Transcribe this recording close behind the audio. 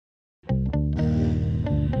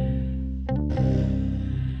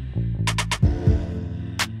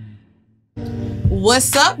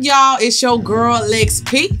What's up, y'all? It's your girl, Lex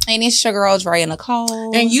P. And it's your girl, Dre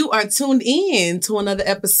Nicole. And you are tuned in to another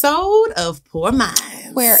episode of Poor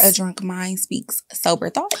Minds, where a drunk mind speaks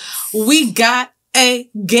sober thoughts. We got a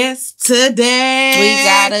guest today. We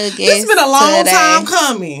got a guest. It's been a long time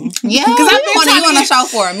coming. Yeah, because I've been wanting you on the show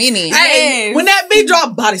for a minute. Hey, when that beat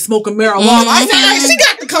drop, body smoking marijuana, I said, hey, she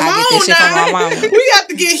got to come on now. We got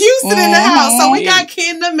to get Houston in the house. So we got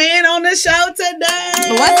Ken the Man on the show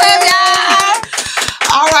today. What's up, y'all?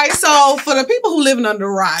 All right, so for the people who living under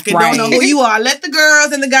a rock and don't know who you are, let the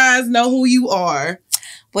girls and the guys know who you are.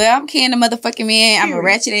 Well, I'm Ken the motherfucking Man. I'm a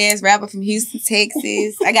ratchet ass rapper from Houston,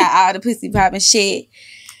 Texas. I got all the pussy popping shit.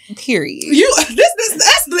 Period.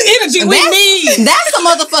 That's the energy we need. That's the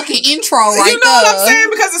motherfucking intro right there. You know what I'm saying?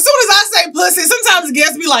 Because as soon as I say pussy, sometimes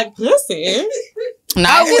guests be like, pussy? No,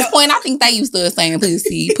 at this point, I think they used to saying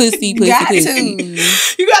pussy. Pussy. You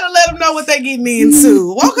gotta let them know what they getting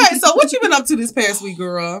into. Okay, so what you been up to this past week,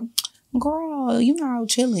 girl? Girl, you know,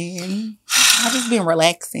 chilling. I just been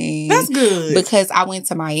relaxing. That's good. Because I went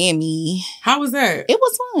to Miami. How was that? It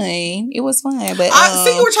was fun. But I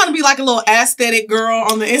see you were trying to be like a little aesthetic girl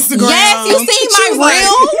on the Instagram. Yes, you see my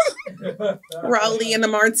reel? Rolly and the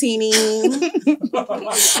martini. I'm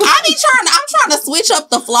trying to switch up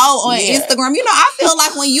the flow on Instagram. You know, I feel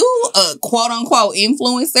like when you a quote unquote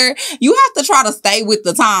influencer, you have to try to stay with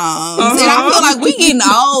the times. And I feel like we getting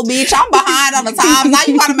old, bitch. I'm behind on the times. Now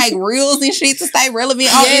you gotta make reels and shit to stay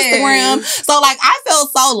relevant on Instagram. So like I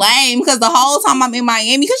felt so lame because the whole time I'm in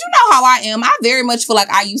Miami, because you know how I am. I very much feel like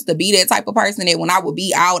I used to be that type of person that when I would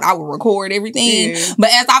be out, I would record everything. Yeah. But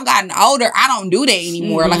as I've gotten older, I don't do that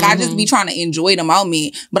anymore. Like I just be trying to enjoy the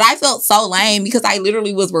moment. But I felt so lame because I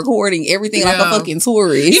literally was recording everything like a fucking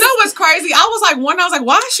tourist. You know what's crazy? I was like,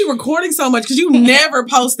 why is she recording so much? Because you never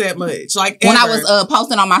post that much. Like ever. When I was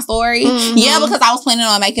posting on my story. Yeah, because I was planning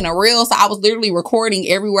on making a reel. So I was literally recording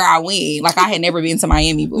everywhere I went. Like I had never been to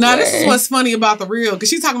Miami before. Now this is what's funny about the reel. Because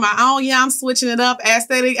she's talking about, oh yeah, I'm switching it up,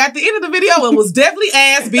 aesthetic. At the end of the video, it was definitely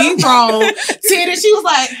ass being thrown. Titty, she was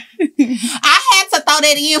like, I had to throw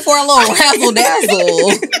that in for a little razzle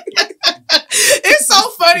dazzle. It's so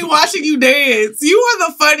funny watching you dance. You are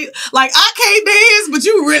the funny. Like I can't dance, but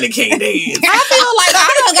you really can't dance. I feel like I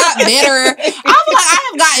done got better. I feel like I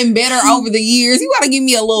have gotten better over the years. You got to give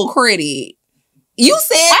me a little credit. You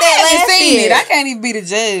said that last year. I can't even be the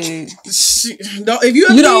judge. If you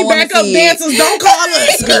ever need backup dancers, don't call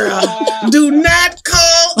us, girl. Do not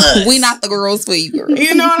call us. We not the girls for you, girl.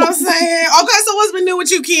 You know what I'm saying? Okay, so what's been new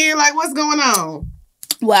with you, Ken? Like, what's going on?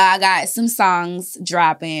 Well, I got some songs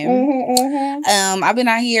dropping. I've been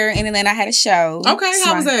out here in Atlanta. I had a show. Okay,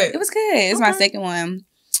 how was that? It was good. It's my second one.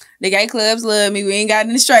 The gay clubs love me. We ain't got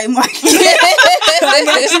in the straight market. We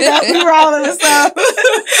rolling and stuff.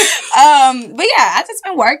 But yeah, I just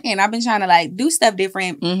been working. I've been trying to like do stuff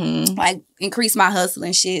different, like increase my hustle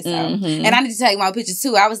and shit. So. And I need to take my pictures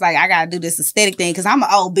too. I was like, I gotta do this aesthetic thing because I'm an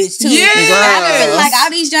old bitch too. Yeah, girl. Like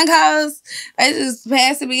all these young hoes, they just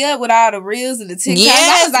passing me up with all the reels and the TikToks.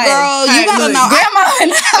 Yes, like, girl, you gotta know.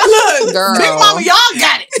 Look, girl, Big Mama, y'all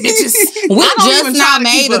got it, bitches. We just not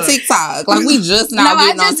made a TikTok. Like we just not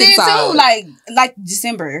getting on TikTok. Too, like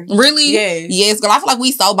December. Really? Yeah. Yes, girl. I feel like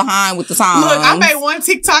we so behind with the times. Look, I made one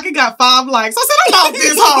TikTok. It got 5 likes. I said, I'm off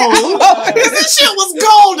this hole. This shit was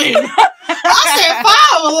golden. I said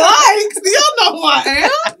 5 likes. You know who I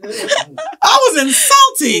am. I was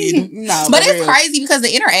insulted. No, but it's crazy because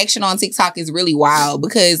the interaction on TikTok is really wild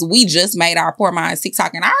because we just made our Poor Minds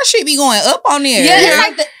TikTok and our shit be going up on there. Yeah,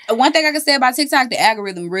 it's like one thing I can say about TikTok, the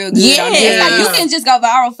algorithm real good. On there. Like you can just go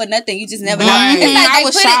viral for nothing. You just never know.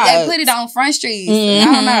 It's like they put it on Front Street. I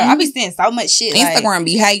don't know. I be seeing so much shit. Instagram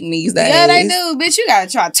be hating these days. Yeah, they do. Bitch, you gotta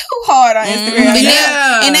try too hard on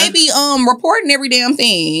Instagram. And they be reporting every damn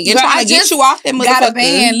thing and trying to get you off that motherfucker. Got a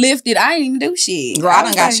ban lifted. I ain't even do shit. Girl, I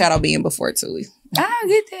done got shadow banned before too. I don't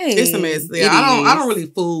get that. It's a mess. Yeah, I don't really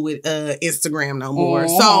fool with Instagram no more.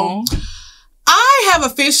 So I'm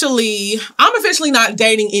officially not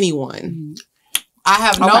dating anyone. I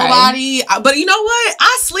have nobody, but you know what?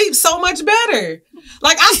 I sleep so much better.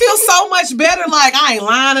 Like, I feel so much better. Like, I ain't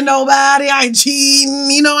lying to nobody. I ain't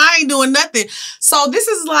cheating. You know, I ain't doing nothing. So this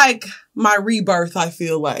is like my rebirth, I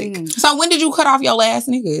feel like. So when did you cut off your last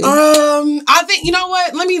nigga? I think, you know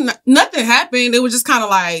what? Nothing happened. It was just kind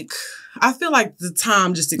of like, I feel like the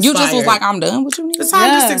time just expired. You just was like, I'm done with you, nigga? The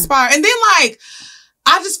time just expired. And then like,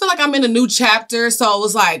 I just feel like I'm in a new chapter. So it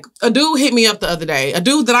was like, a dude hit me up the other day. A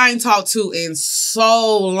dude that I ain't talked to in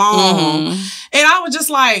so long. And I was just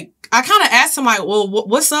like, I kind of asked him like, well,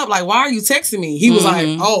 what's up? Like, why are you texting me? He was like,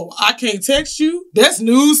 oh, I can't text you? That's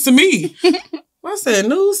news to me. I said,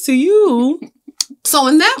 news to you? So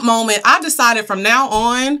in that moment, I decided from now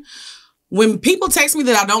on, when people text me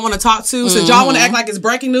that I don't want to talk to, since y'all want to act like it's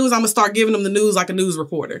breaking news, I'm going to start giving them the news like a news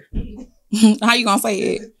reporter. How you gonna say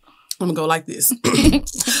it? I'm going to go like this.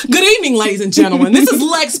 Good evening, ladies and gentlemen. This is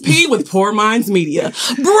Lex P with Poor Minds Media.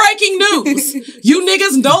 Breaking news. You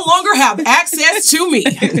niggas no longer have access to me.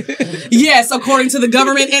 Yes, according to the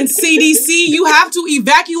government and CDC, you have to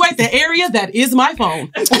evacuate the area that is my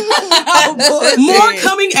phone. More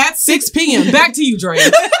coming at 6 p.m. Back to you, Dre.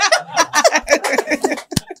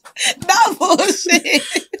 No bullshit.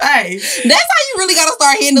 Hey, that's how you really gotta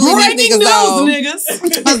start handling these niggas,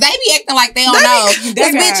 because they be acting like they don't know.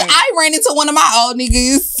 Because bitch, I ran into one of my old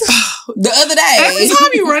niggas the other day. Every time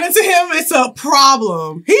you run into him, it's a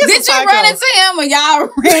problem. Did you run into him or y'all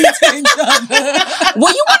ran into each other?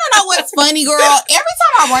 Well, you want to know what's funny, girl? Every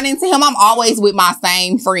time I run into him, I'm always with my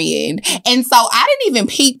same friend, and so I didn't even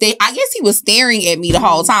peep that. I guess he was staring at me the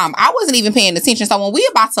whole time. I wasn't even paying attention. So when we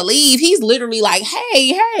about to leave, he's literally like,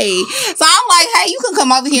 "Hey." So I'm like, "Hey, you can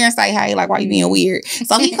come over here and say hey, like, why you being weird?"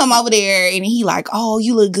 So he come over there and he like, "Oh,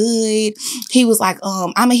 you look good." He was like,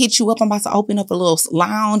 I'm gonna hit you up. I'm about to open up a little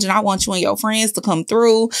lounge and I want you and your friends to come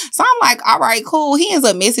through. So I'm like, all right, cool. He ends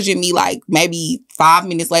up messaging me like maybe 5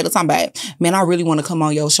 minutes later, talking about, "Man, I really want to come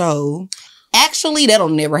on your show." Actually, that'll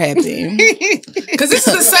never happen. Because this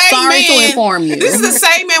is the same Sorry man. to inform you. This is the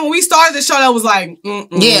same man when we started the show that was like,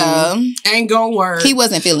 yeah, ain't gonna work. He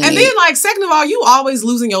wasn't feeling it. And then, like, second of all, you always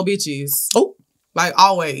losing your bitches. Oh, like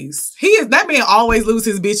always. That man always lose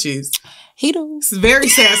his bitches. He do. It's a very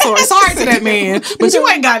sad story. Sorry to that man, but you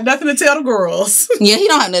ain't got nothing to tell the girls. Yeah, he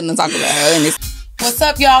don't have nothing to talk about. And what's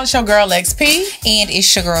up, y'all? It's your girl, Lex P. And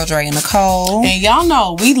it's your girl, Dre and Nicole. And y'all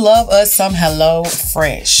know we love us some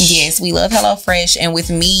HelloFresh. Yes, we love HelloFresh. And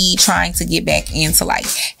with me trying to get back into like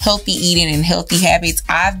healthy eating and healthy habits,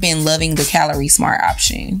 I've been loving the Calorie Smart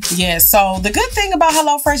option. Yeah, so the good thing about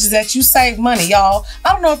HelloFresh is that you save money, y'all.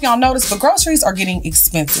 I don't know if y'all noticed, but groceries are getting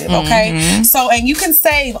expensive, okay? So, and you can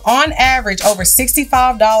save on average over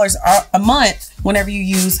 $65 a month whenever you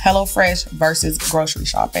use HelloFresh versus grocery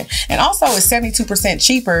shopping. And also it's 72%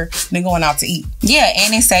 cheaper than going out to eat. Yeah,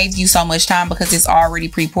 and it saves you so much time because it's already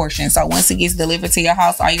pre-portioned. So once it gets delivered to your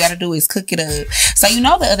house, all you gotta do is cook it up. So you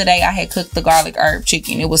know the other day I had cooked the garlic herb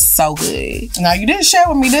chicken. It was so good. Now you didn't share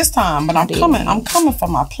with me this time, but I'm coming for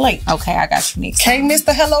my plate. Okay, I got you next Can't miss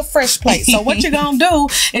the HelloFresh plate. So what you're gonna do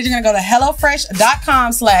is you're gonna go to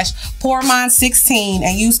HelloFresh.com/PoorMind16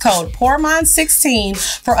 and use code PoorMind16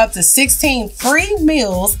 for up to 16 free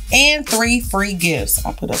meals and 3 free gifts.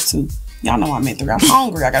 I put up 2. Y'all know I meant 3. I'm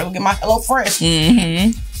hungry. I gotta go get my HelloFresh.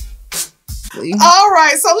 All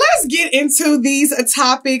right, so let's get into these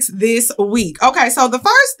topics this week. Okay, so the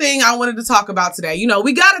first thing I wanted to talk about today, you know,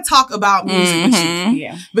 we got to talk about music with you.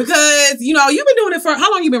 Yeah. Because, you know, you've been doing it for,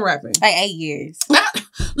 how long you been rapping? Like 8 years.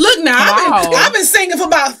 Look now, I've been singing for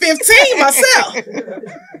about 15 myself.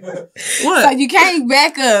 What? So you can't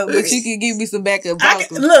back up, but you can give me some backup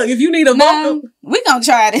vocals. Look, if you need a vocal, we gonna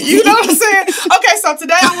try this. You know what I'm saying? Okay, so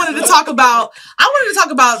today I wanted to talk about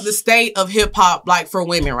the state of hip hop, like for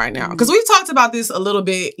women right now, because we've talked about this a little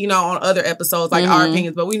bit, you know, on other episodes, like our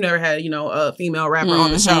opinions, but we've never had, you know, a female rapper on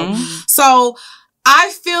the show. So I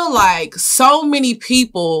feel like so many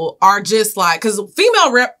people are just like, because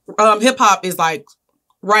female hip hop is like.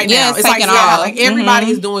 Right now, it's like like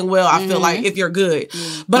everybody is doing well. I feel like if you're good,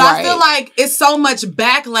 but I feel like it's so much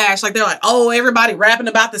backlash. Like they're like, oh, everybody rapping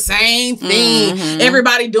about the same thing,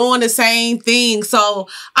 everybody doing the same thing. So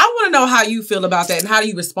I want to know how you feel about that and how do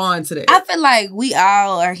you respond to that? I feel like we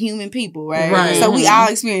all are human people, right? So we all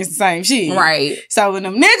experience the same shit, right? So when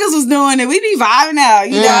them niggas was doing it, we be vibing out.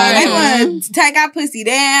 You know, they want to take our pussy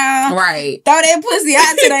down, right? Throw that pussy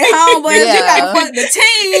out to their homeboys. You gotta fuck the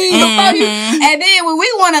team before you, and then when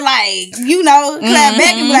we want to, like, you know, clap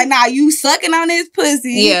back and be like, nah, you sucking on this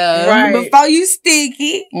pussy before you stick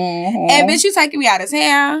it. And bitch, you taking me out of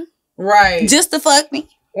town. Right. Just to fuck me.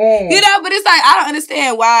 You know, but it's like, I don't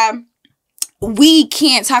understand why we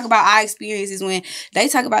can't talk about our experiences when they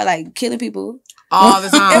talk about, like, killing people. All the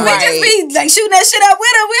time. And we just be like shooting that shit up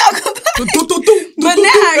with them. We all come back. But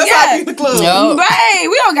now, right,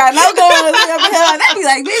 we don't got no guns. They be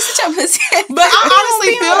like, bitch, shut your pussy. But I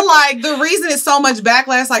honestly feel like the reason it's so much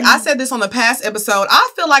backlash, like I said this on the past episode, I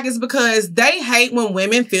feel like it's because they hate when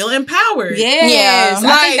women feel empowered. Yes.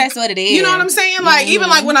 Like, I think that's what it is. You know what I'm saying? Like, even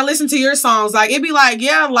like when I listen to your songs, like it be like,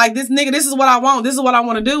 yeah, like this nigga, this is what I want. This is what I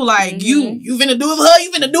want to do. Like you finna do it for her.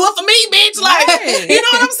 You finna do it for me, bitch. Like, you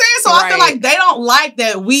know what I'm saying? So I feel like they don't like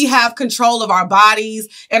that we have control of our bodies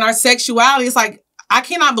and our sexuality. It's like, I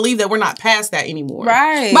cannot believe that we're not past that anymore.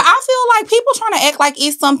 Right. But I feel like people trying to act like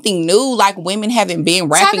it's something new. Like women haven't been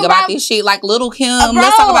rapping about this shit. Like Lil' Kim.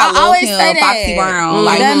 Let's talk about Lil' Kim, Foxy Brown.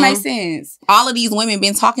 Like that makes sense. All of these women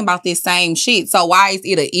been talking about this same shit. So why is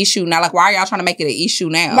it an issue now? Like, why are y'all trying to make it an issue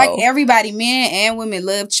now? Like everybody, men and women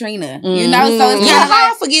love Trina. You know, so it's kind of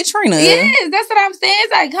hard to forget Trina. Yes, that's what I'm saying.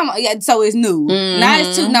 It's like, come on, yeah. So it's new. Now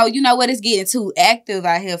it's too. No, you know what? It's getting too active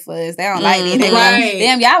out here for us. They don't like it. They like,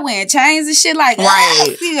 damn, y'all wearing chains and shit like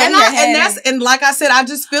that. And like I said, I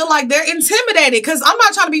just feel like they're intimidated because I'm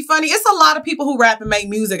not trying to be funny. It's a lot of people who rap and make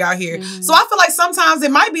music out here. So I feel like sometimes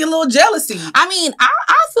it might be a little jealousy. I mean, I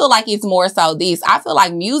feel like it's more so this. I feel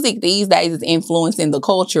like music these days is influencing the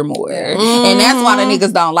culture more. And that's why the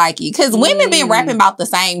niggas don't like it. Because women been rapping about the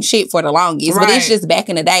same shit for the longest. But it's just back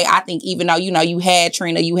in the day, I think even though, you know, you had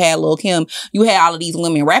Trina, you had Lil' Kim, you had all of these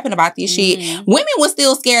women rapping about this shit, women was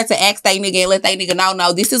still scared to ask they nigga and let they nigga know,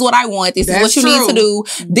 no, this is what I want. This is what you need to do.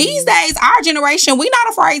 These days, our generation, we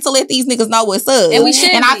not afraid to let these niggas know what's up. And we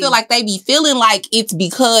should. And I feel like they be feeling like it's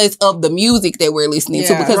because of the music that we're listening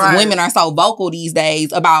to. Because women are so vocal these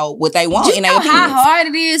days about what they want. You know how hard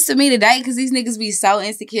it is to me today because these niggas be so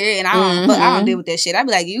insecure and I don't deal with that shit. I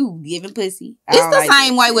be like, you giving pussy. It's the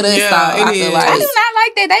same way with us. I feel like. I do not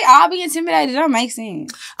like that. They all be intimidated. It don't make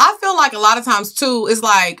sense. I feel like a lot of times too, it's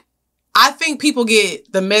like, I think people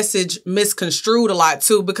get the message misconstrued a lot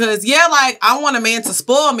too because like I want a man to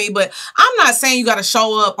spoil me, but I'm not saying you got to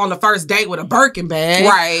show up on the first date with a Birkin bag,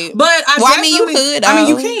 right? But I mean, you could. I mean,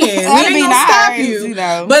 you can. We ain't gonna stop you.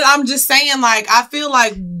 But I'm just saying, like, I feel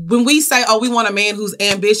like when we say, "Oh, we want a man who's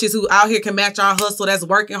ambitious, who out here can match our hustle, that's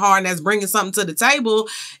working hard, and that's bringing something to the table,"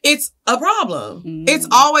 it's a problem. It's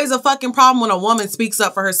always a fucking problem when a woman speaks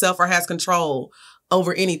up for herself or has control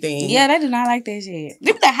over anything. Yeah, they do not like that shit.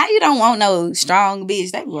 They be like, how you don't want no strong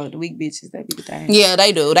bitch? They want the weak bitches. They be the thing. Yeah,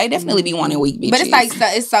 they do. They definitely be wanting weak bitches. But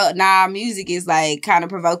it's like, music is like kind of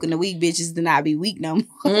provoking the weak bitches to not be weak no more.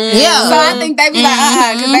 Yeah. So I think they be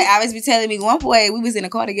like, because they always be telling me, one boy, we was in a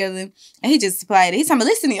car together and he just played it. He told me,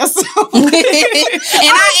 listen to yourself. And I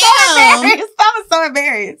was so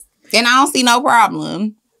embarrassed. And I don't see no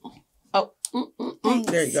problem.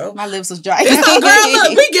 There you go. My lips was dry. It's all, girl,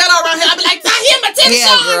 look, we get around here. I be like, I hear my attention.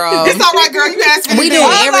 Yeah, girl. It's all right, girl. You asking we do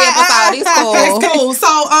it every episode. It's cool. It's cool. So,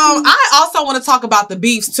 I also want to talk about the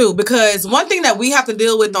beefs too, because one thing that we have to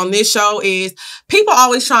deal with on this show is people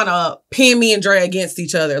always trying to pin me and Dre against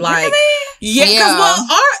each other. Like, yeah,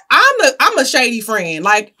 because I'm a shady friend.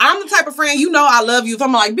 Like, I'm the type of friend, you know, I love you. If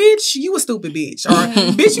I'm like, bitch, you a stupid bitch, or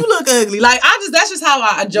bitch, you look ugly. Like, that's just how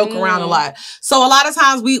I joke around a lot. So a lot of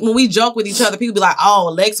times when we joke with each other, people be like,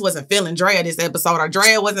 oh, Lex wasn't feeling Drea this episode, or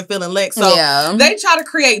Drea wasn't feeling Lex. So they try to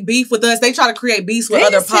create beef with us. They try to create beefs with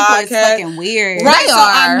other podcasts. Fucking weird. Right. So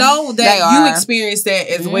I know that you experienced that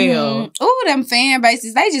as well. Ooh, them fan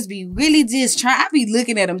bases, they just be really just trying. I be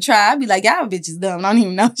looking at them try. I be like, y'all bitches dumb. I don't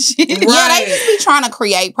even know shit. Yeah, they just be trying to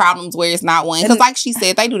create problems where it's not one. Because like she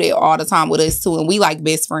said, they do that all the time with us too. And we like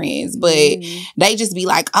best friends. But they just be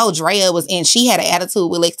like, oh, Drea was in. She had an attitude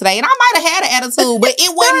with Lex today. And I might have had an attitude, but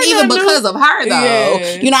it wasn't even because of her though.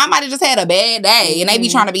 Yeah. You know, I might have just had a bad day. And they be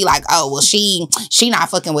trying to be like, oh, well, she not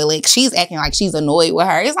fucking with Lex. She's acting like she's annoyed with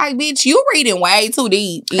her. It's like, bitch, you reading way too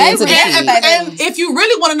deep into the shit. And if you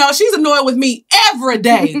really want to know, she's annoyed with me every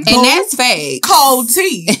day. And that's facts. Cold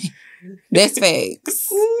tea. That's facts.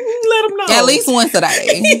 Let them know. At least once a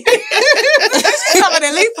day. She's coming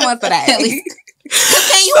at least once a day. At least.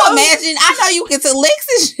 Can you imagine? I know you can tell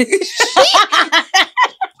Lex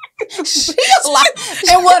she a light.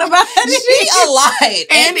 And what about it? She a light.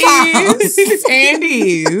 And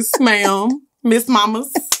is, ma'am. Miss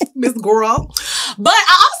Mamas, Miss Girl. But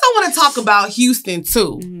I also want to talk about Houston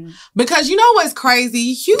too. Because you know what's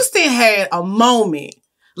crazy? Houston had a moment.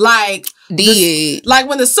 Like, like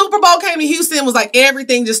when the Super Bowl came to Houston, it was like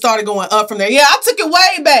everything just started going up from there. Yeah, I took it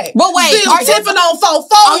way back. But wait, are you tipping on 4-4?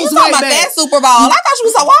 Oh, you talking about that Super Bowl? I thought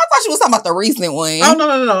she was talking about the recent one. Oh, no.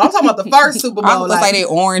 I'm talking about the first Super Bowl. I was like that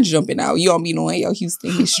orange jumping out. You don't be knowing your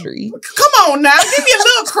Houston history. Come on now. Give me a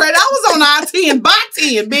little credit. I was on I-10 by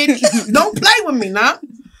 10, bitch. Don't play with me now.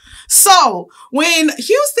 So when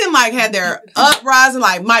Houston like had their uprising,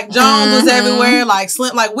 like Mike Jones was everywhere, like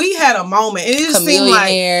Slim, like we had a moment. And it just seemed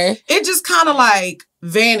like it just kind of like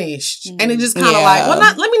vanished, and it just kind of like, well,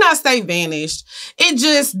 let me not say vanished. It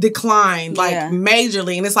just declined like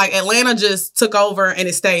majorly, and it's like Atlanta just took over and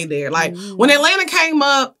it stayed there. Like when Atlanta came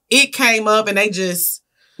up, it came up, and they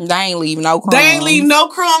ain't leave no crumbs. They ain't leave no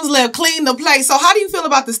crumbs left. Clean the place. So how do you feel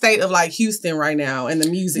about the state of like Houston right now and the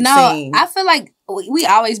music scene? I feel like we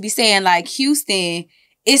always be saying like Houston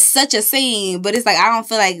it's such a scene, but it's like, I don't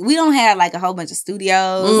feel like we don't have like a whole bunch of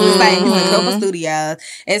studios. It's like it's a couple studios.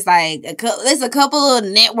 It's like it's a couple of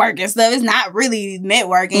networking stuff. It's not really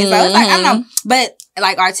networking. So it's like, I don't know. But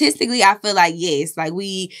like artistically, I feel like, yes, like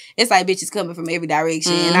it's like bitches coming from every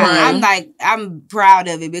direction. And I'm proud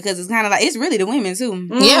of it because it's kind of like, it's really the women too.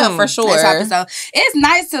 Yeah, for sure. So it's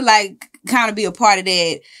nice to like kind of be a part of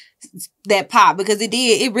that pop because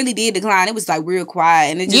it really did decline. It was like real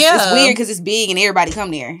quiet and it's weird because it's big and everybody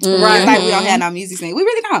come there. Right. It's like we don't have no music scene. We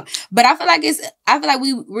really don't. But I feel like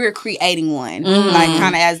we're creating one. Like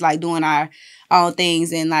kind of as like doing our own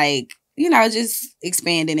things and like, you know, just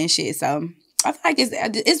expanding and shit. So I feel like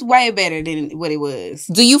it's way better than what it was.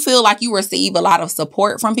 Do you feel like you receive a lot of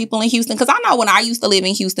support from people in Houston? Because I know when I used to live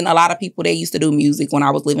in Houston, a lot of people that used to do music when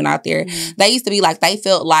I was living out there, they used to be like, they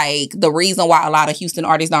felt like the reason why a lot of Houston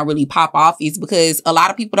artists don't really pop off is because a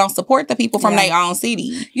lot of people don't support the people from their own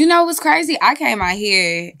city. You know what's crazy? I came out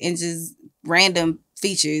here and just random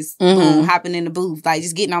features, boom, hopping in the booth, like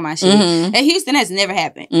just getting on my shit. And Houston has never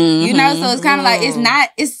happened. You know, so it's kind of like,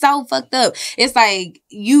 it's so fucked up. It's like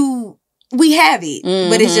we have it,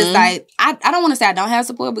 but it's just like, I don't want to say I don't have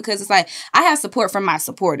support because it's like, I have support from my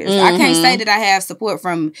supporters. I can't say that I have support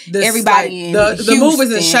from everybody like, the movers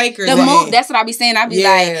and shakers. That's what I be saying. I be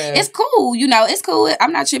like, it's cool, you know, it's cool.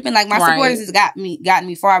 I'm not tripping. Like my supporters has gotten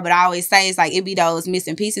me far, but I always say it's like, it be those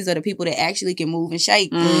missing pieces of the people that actually can move and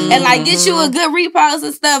shake and like get you a good repost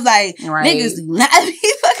and stuff. Like niggas do not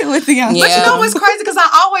be fucking with the young. But you know what's crazy? Because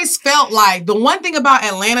I always felt like the one thing about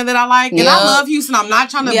Atlanta that I like, and I love Houston. I'm not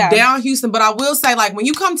trying to down Houston. But I will say, like, when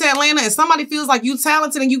you come to Atlanta and somebody feels like you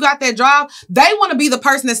talented and you got that drive, they want to be the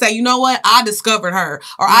person that say, you know what, I discovered her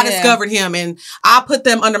or I discovered him and I put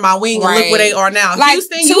them under my wing and look where they are now. Like,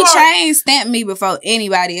 Houston, 2 Chainz stamped me before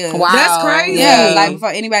anybody else. Wow. That's crazy. Yeah, like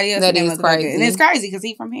before anybody else. That is crazy. And it's crazy because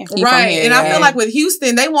he's from here. And I feel like with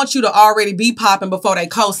Houston, they want you to already be popping before they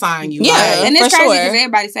co-sign you. Yeah, like, and it's crazy because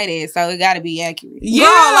everybody say that, so it got to be accurate. Yeah.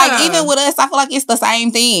 Girl, like even with us, I feel like it's the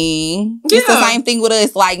same thing. It's the same thing with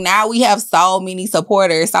us. Like now we have so many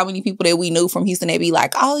supporters, so many people that we knew from Houston that be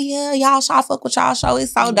like, oh yeah, y'all fuck with y'all show.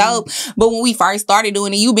 It's so dope. But when we first started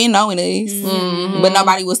doing it, you been knowing us. But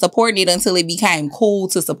nobody was supporting it until it became cool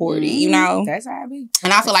to support it, you know? That's how it be.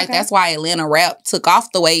 And I feel like that's why Atlanta rap took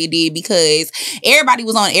off the way it did because everybody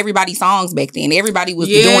was on everybody's songs back then. Everybody was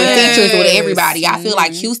doing features with everybody. I feel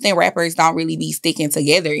like Houston rappers don't really be sticking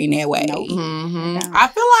together in that way. I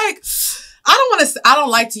feel like I don't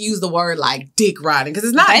like to use the word like dick riding because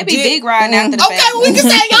it's not they be dick riding after the fact. Okay, well, we can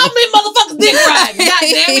say y'all be motherfuckers dick riding. God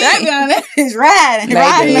damn it. It's riding.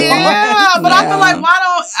 Yeah, but I feel like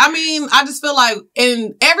I just feel like,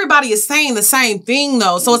 and everybody is saying the same thing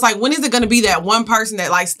though. So it's like, when is it going to be that one person that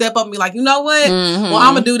like step up and be like, you know what? Well,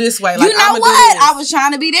 I'm going to do this way. Like, you know what? I was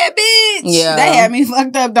trying to be that bitch. Yeah. They had me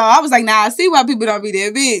fucked up though. I was like, nah, I see why people don't be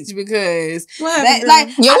that bitch because that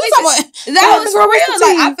was for real.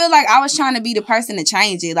 Like, I feel like I was trying to be the person to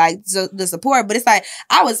change it, like the support, but it's like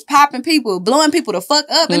I was popping people, blowing people the fuck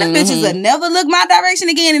up, and them bitches would never look my direction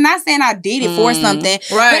again. And not saying I did it for something,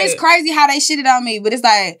 but it's crazy how they shitted on me. But it's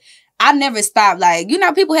like I never stopped. Like, you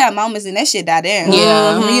know, people have moments and that shit die down.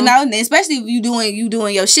 Yeah. You know, and especially if you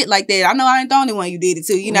doing your shit like that. I know I ain't the only one you did it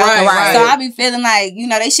to, you know? Right. So I be feeling like, you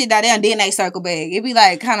know, they shit die down, then they circle back. It be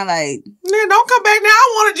like, kind of like, man, don't come back now. I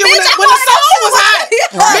wanted you when the song was hot.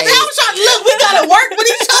 Bitch, I was trying to look, we gotta work with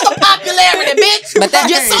each other popularity, bitch. But that's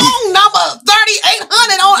your song number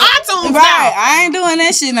 3,800 on iTunes. Right. I ain't doing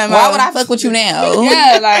that shit no more. Why would I fuck with you now?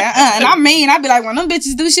 Yeah, like, and I mean, I be like, when them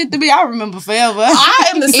bitches do shit to me, I remember forever. I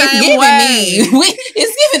am the same way.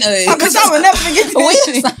 It's giving us. Because I would never forget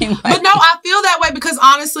that. But no, I feel that way because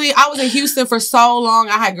honestly, I was in Houston for so long.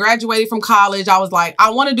 I had graduated from college. I was like,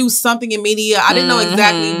 I want to do something in media. I didn't know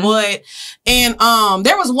exactly what. And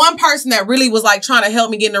there was one person that really was like trying to help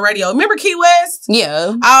me get in the radio. Remember Key West?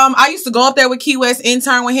 Yeah. I used to go up there with Key West,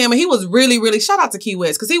 intern with him, and he was really, really, shout out to Key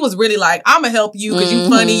West, because he was really like, I'm gonna help you because you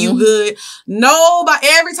funny, you good. Nobody,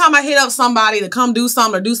 every time I hit up somebody to come do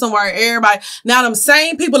something or do somewhere, everybody, now them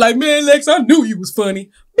same people like, man, Lex, I knew you was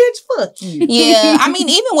funny. Bitch, fuck you. Yeah, I mean,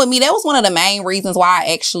 even with me, that was one of the main reasons why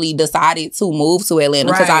I actually decided to move to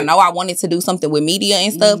Atlanta, because I know I wanted to do something with media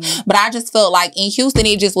and stuff, but I just felt like in Houston,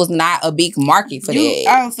 it just was not a big market for that.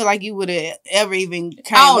 I don't feel like you would have ever even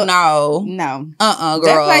came up. No. Girl.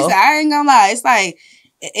 That place, I ain't gonna lie, it's like,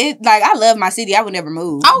 it like I love my city. I would never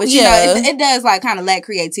move. Oh, but you know, it does like kind of lack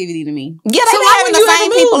creativity to me. Yeah, they be having the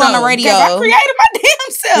same people on the radio. I created my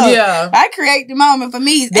damn self. Yeah, I create the moment for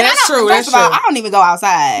me. That's true. First of all, I don't even go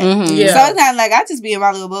outside. Yeah. So it's kind of like I just be in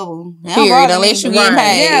my little bubble. Period. Unless you getting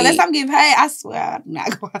paid. Yeah, unless I'm getting paid, I swear I do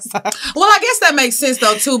not go outside. Well, I guess that makes sense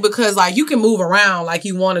though too, because like you can move around like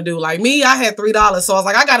you want to do. Like me, I had $3, so I was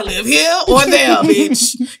like, I gotta live here or there,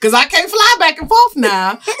 bitch, because I can't fly back and forth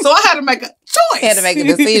now. So I had to make a choice. Had to make a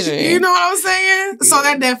decision. You know what I'm saying? So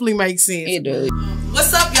that definitely makes sense. It does.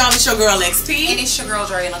 What's up, y'all? It's your girl XP. And it's your girl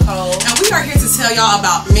Dre Nicole. And we are here to tell y'all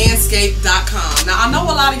about Manscaped.com. Now, I know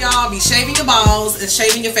a lot of y'all be shaving your balls and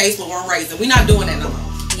shaving your face with one razor. We're not doing that no more.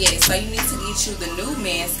 Yeah, so you need to get you the new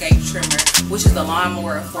Manscaped trimmer, which is the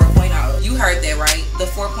Lawnmower 4.0. You heard that right, the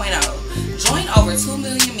 4.0. Join over 2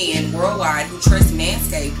 million men worldwide who trust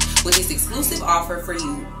Manscaped with this exclusive offer for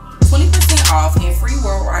you. 20% off and free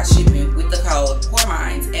worldwide shipping with the code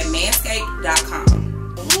POURMINDS at manscaped.com.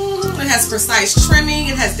 It has precise trimming.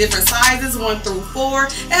 It has different sizes, 1 through 4.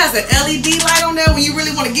 It has an LED light on there when you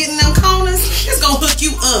really want to get in them corners. It's going to hook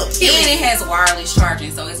you up. And it has wireless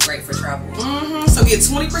charging, so it's great for travel. So get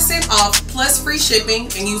 20% off plus free shipping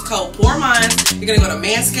and use code POURMINDS. You're going to go to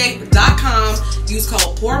manscaped.com. Use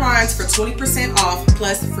code POURMINDS for 20% off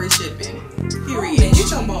plus free shipping. Period. Get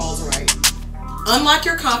your balls right. Unlock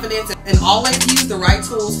your confidence and always use the right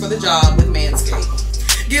tools for the job with Manscaped.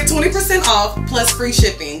 Get 20% off plus free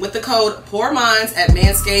shipping with the code POURMINDS at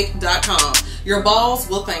manscaped.com. Your balls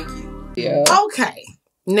will thank you. Yeah. Okay.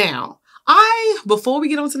 Now, before we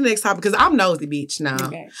get on to the next topic, because I'm nosy bitch now,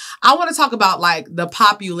 Okay. I want to talk about like the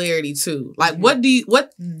popularity too. Like what do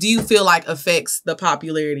you feel like affects the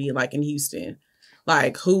popularity like in Houston?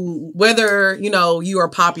 Like whether, you know, you are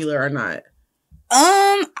popular or not.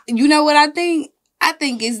 You know what I think? I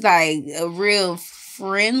think it's like a real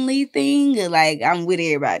friendly thing. Like I'm with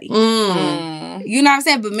everybody. You know what I'm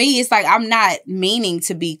saying? But me, it's like I'm not meaning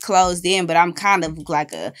to be closed in, but I'm kind of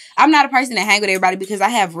like I'm not a person that hang with everybody because I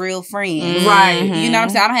have real friends. Right. You know what I'm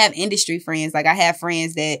saying? I don't have industry friends. Like I have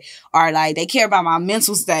friends that are like, they care about my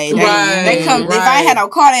mental state. Right. They come, if I had no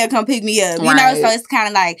car, they'll come pick me up. You know? Right. So it's kind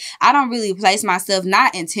of like, I don't really place myself,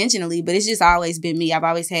 not intentionally, but it's just always been me. I've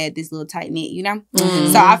always had this little tight knit, you know?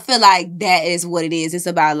 So I feel like that is what it is. It's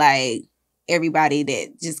about like, everybody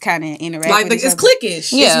that just kind of interact like with each it's other.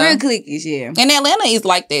 cliquish. Yeah. It's real cliquish, yeah. And Atlanta is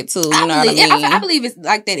like that too. You know what I mean? I believe it's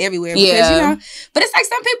like that everywhere. Because, Yeah. you know, but it's like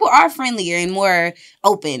some people are friendlier and more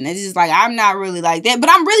open. It's just like, I'm not really like that, but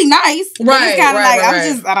I'm really nice. But Right, it's kind of right, like, right.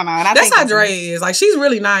 I'm just, I don't know. And I That's think how Dre is. Like she's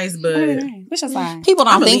really nice, but What's your sign? People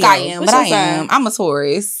I'm don't a think Leo. I am, What's but I your am. sign? I'm a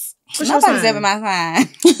Taurus. what's your Nobody's sign? ever my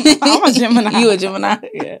sign. I'm a Gemini. You a Gemini?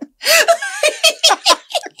 Yeah.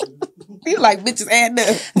 You like bitches and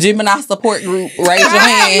up. Gemini support group. Raise your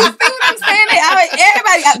hand. You see what I'm saying?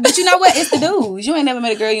 Everybody, but you know what? It's the dudes. You ain't never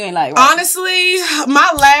met a girl you ain't like. Right? Honestly, my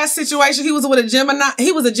last situation, he was with a Gemini.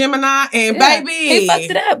 He was a Gemini, and Yeah. baby, He fucked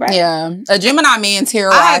it up, right? Yeah. A Gemini man I had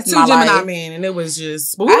terrorized 2 my Gemini life. men, and it was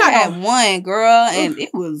just. But we're I not had going one girl, and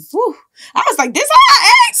it was. Whew, I was like, "This how I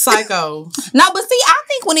act." psycho. No, but see, I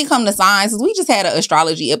think when it comes to signs, we just had an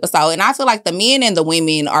astrology episode, and I feel like the men and the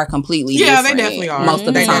women are completely Yeah, they different definitely are. most of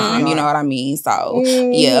the They time. definitely You know are. what I mean? So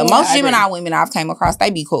yeah, most I Gemini agree. women I've came across,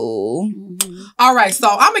 they be cool. All right, so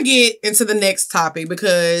I'm gonna get into the next topic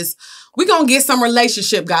because we're gonna get some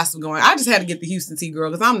relationship gossip going. I just had to get the Houston tea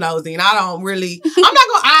girl because I'm nosy and I don't really. I'm not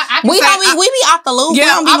gonna. I can We say, don't be we be out the loop. Yeah, we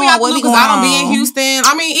don't be I'll be knowing out what the be because going I don't be in on. Houston.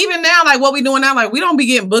 I mean, even now, like what we doing now, like we don't be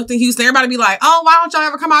getting booked in Houston. Everybody be like, "Oh, why don't y'all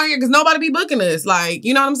ever come out here?" Because nobody be booking us. Like,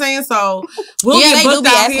 you know what I'm saying? So we'll Yeah, get they do booked be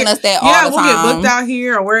out asking here. us that Yeah, all the we'll get time. booked out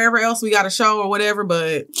here or wherever else we got a show or whatever.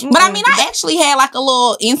 But But I mean, I actually had like a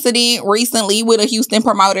little incident recently with a Houston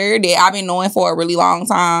promoter that I've been knowing for a really long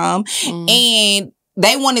time. And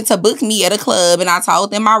they wanted to book me at a club and I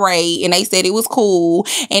told them my rate and they said it was cool.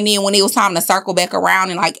 And then when it was time to circle back around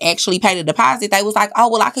and like actually pay the deposit, they was like, oh,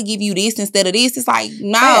 well, I could give you this instead of this. It's like,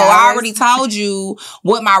 no, I already told you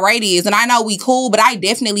what my rate is. And I know we cool, but I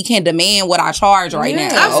definitely can demand what I charge right Yeah,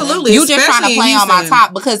 now. absolutely. You just trying to Especially play in on my Houston.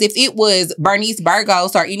 top because if it was Bernice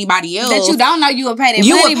Burgos or anybody else, That you don't know you would pay that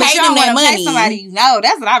You money, would but pay you them don't that want to pay money. somebody you know.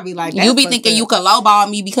 That's what I'd be like. you be thinking you could lowball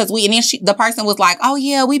me because and then the person was like, oh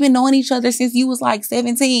yeah, we've been knowing each other since you was like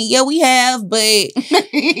 17. Yeah, we have, but at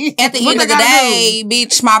the end of the day,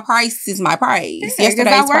 bitch, my price is my price. Yeah, 'cause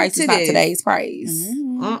Yesterday's I worked price is not today. today's price.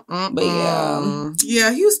 But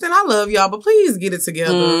yeah, Houston, I love y'all, but please get it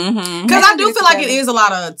together. Mhm. Because I Get do it feel like it together. is a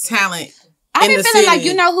lot of talent. I I be feeling like,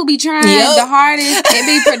 you know who be trying the hardest? It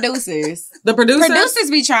be producers. The producers? Producers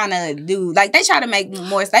be trying to do, like, they try to make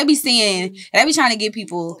more. They be seeing, they be trying to get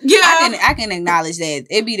people. Yeah. I can acknowledge that.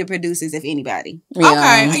 It be the producers, if anybody. Yeah.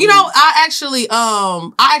 Okay. You know, I actually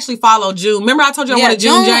follow June. Remember I told you I wanted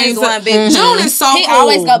June James? June is so he cool.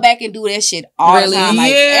 always go back and do that shit all the time.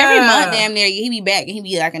 Like, yeah. every month, damn near, he be back and he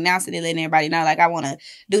be like announcing it, letting everybody know, like, I want to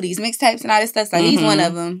do these mixtapes and all this stuff. So he's one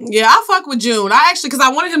of them. Yeah, I fuck with June. I actually, because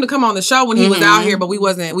I wanted him to come on the show when he was out here, but we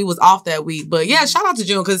was off that week. But yeah, shout out to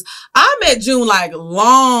June, because I met June like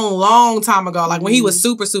long time ago, like when he was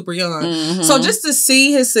super, super young. So just to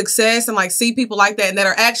see his success and like see people like that and that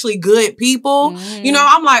are actually good people, you know,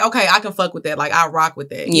 I'm like, okay, I can fuck with that. Like, I rock with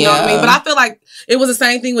that. You know what I mean? But I feel like it was the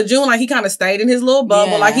same thing with June. Like, he kind of stayed in his little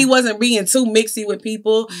bubble. Like, he wasn't being too mixy with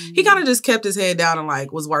people. He kind of just kept his head down and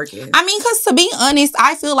like was working. I mean, because to be honest,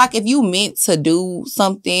 I feel like if you meant to do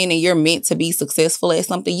something and you're meant to be successful at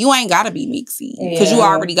something, you ain't got to be mixy because you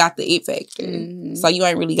already got the it factor. So you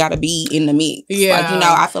ain't really got to be in the mix. Yeah. Like, you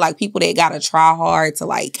know, I feel like people that got to try hard to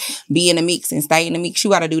like be in the mix and stay in the mix, you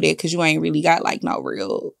got to do that because you ain't really got like no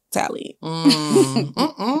real talent.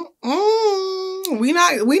 We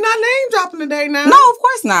not name dropping today now. No, of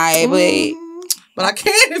course not. But I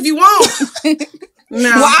can if you want. No,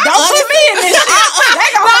 well, don't put me in this. They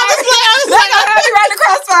gonna have me right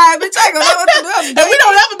across fire, bitch. I ain't gonna know what to do. And we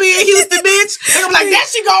don't ever be in Houston, bitch. They gonna be like, that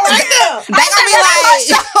she go right there. They gonna be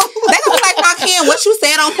like, Rakim, what you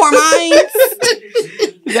said on Poor Minds?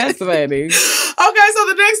 That's funny. Okay, so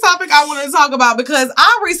the next topic I wanted to talk about, because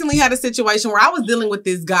I recently had a situation where I was dealing with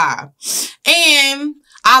this guy, and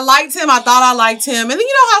I liked him. I thought I liked him. And then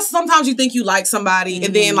you know how sometimes you think you like somebody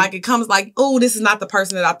and then like it comes like, oh, this is not the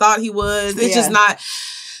person that I thought he was. It's just not.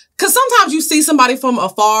 Because sometimes you see somebody from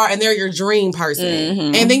afar and they're your dream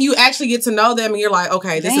person. And then you actually get to know them and you're like,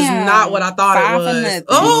 okay, this is not what I thought it was.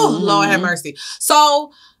 Oh, Lord have mercy.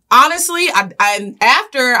 So honestly, I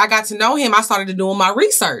after I got to know him, I started doing my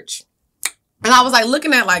research. And I was like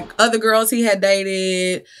looking at like other girls he had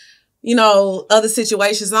dated, you know, other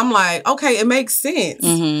situations. I'm like, okay, it makes sense.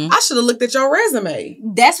 I should have looked at your resume.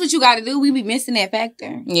 That's what you got to do. We be missing that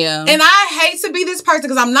factor. Yeah. And I hate to be this person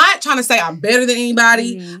because I'm not trying to say I'm better than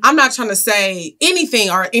anybody. I'm not trying to say anything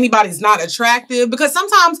or anybody's not attractive, because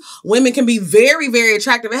sometimes women can be very, very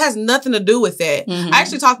attractive. It has nothing to do with that. I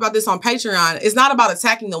actually talked about this on Patreon. It's not about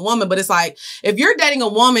attacking the woman, but it's like, if you're dating a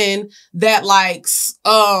woman that likes,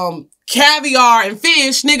 caviar and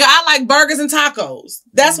fish, nigga, I like burgers and tacos.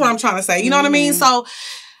 That's what I'm trying to say. You know what I mean? So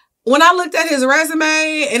when I looked at his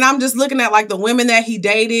resume and I'm just looking at like the women that he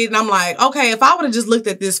dated, and I'm like, okay, if I would have just looked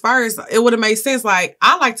at this first, it would have made sense. Like,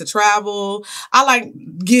 I like to travel. I like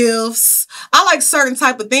gifts. I like certain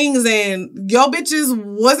type of things, and your bitches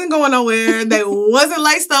wasn't going nowhere. They wasn't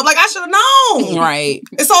laced up. Like, I should have known. Right.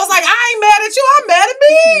 And so it's like, I ain't mad at you. I'm mad at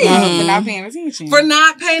me. For not paying attention. For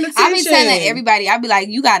not paying attention. I be telling everybody, I be like,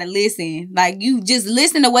 you gotta listen. Like, you just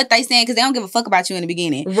listen to what they saying, because they don't give a fuck about you in the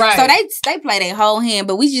beginning. Right. So they play their whole hand,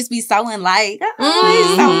 but we just be so in like, oh,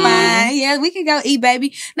 he's so fine. Yeah, we can go eat,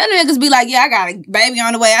 baby. None of niggas be like, yeah, I got a baby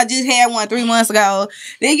on the way. I just had one 3 months ago.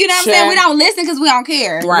 Then, you know what I'm saying? We don't listen because we don't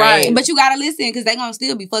care. Right. But you gotta listen because they gonna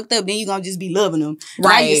still be fucked up. Then you gonna just be loving them.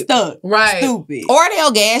 Right. Now you stuck. Right. Stupid. Or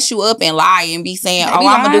they'll gas you up and lie and be saying, They oh, be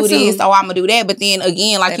I'm gonna do lying this, too. oh, I'm gonna do that. But then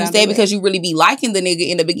again, like you said, because you really be liking the nigga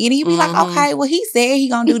in the beginning, you be like, okay, well, he said he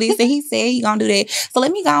gonna do this and he said he gonna do that. So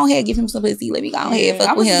let me go ahead and give him some pussy. Let me go ahead and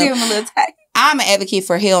fuck with him. Give him a little taste. I'm an advocate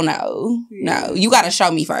for hell no. No, you got to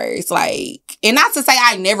show me first. Like, and not to say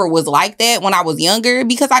I never was like that when I was younger,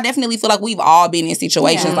 because I definitely feel like we've all been in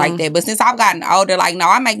situations like that. But since I've gotten older, like, no,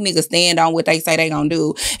 I make niggas stand on what they say they gonna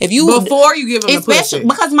do. If you before you give them the pussy.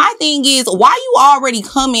 Because my thing is, why you already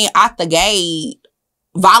coming out the gate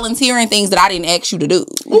volunteering things that I didn't ask you to do?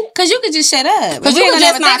 Because you could just shut up. Because you could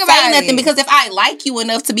just not say nothing. Because if I like you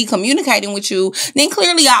enough to be communicating with you, then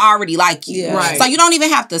clearly I already like you. Yeah. Right. So you don't even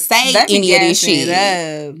have to say any of this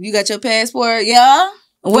shit. You got your passport? Yeah.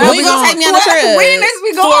 When you gonna take me on the trip? When is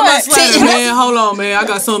we going? 4 months later, man, hold on, man. I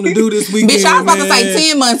got something to do this weekend. Bitch, I was about to say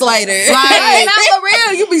 10 months later. Right. Not for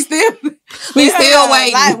real. You be still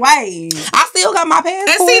waiting. Like, wait. I still got my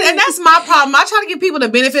passport. And that's my problem. I try to give people the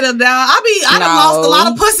benefit of the doubt. I done lost a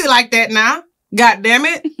lot of pussy like that now. God damn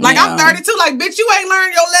it. Like, I'm 32. Like, bitch, you ain't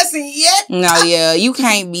learned your lesson yet. No, yeah. You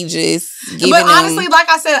can't be just giving But honestly, like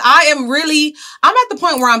I said, I'm at the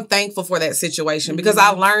point where I'm thankful for that situation because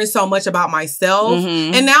I've learned so much about myself.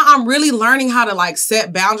 And now I'm really learning how to, like,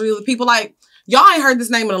 set boundaries with people. Like, y'all ain't heard this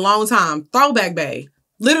name in a long time. Throwback Bae.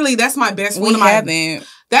 Literally, that's my best We haven't.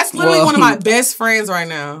 That's literally one of my best friends right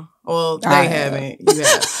now. Well, they haven't. You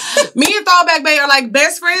have. Me and Throwback Bay are like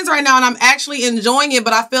best friends right now, and I'm actually enjoying it.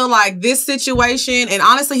 But I feel like this situation, and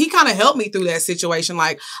honestly, he kind of helped me through that situation.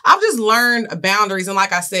 Like, I've just learned boundaries, and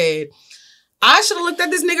like I said, I should have looked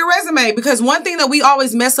at this nigga resume, because one thing that we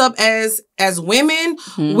always mess up as women,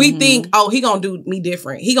 we think, oh, he gonna do me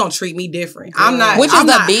different. He gonna treat me different. I'm not. Which is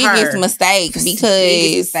the biggest her. mistake,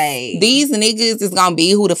 because these niggas is gonna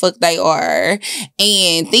be who the fuck they are,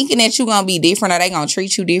 and thinking that you gonna be different or they gonna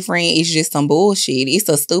treat you different is just some bullshit. It's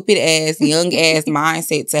a stupid ass, young ass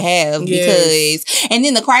mindset to have, because, and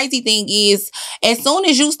then the crazy thing is, as soon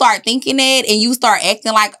as you start thinking that and you start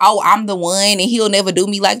acting like, oh, I'm the one and he'll never do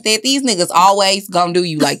me like that, these niggas always gonna do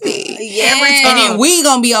you like that. Every time. And then we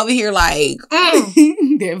gonna be over here like,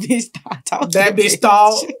 that bitch thought. That bitch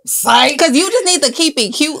thought. Psych. Because you just need to keep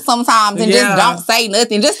it cute sometimes and just don't say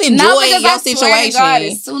nothing. Just enjoy your situation. God,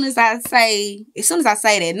 as soon as I say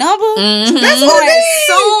that number, that's or what it as is.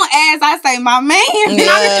 soon as I say my man,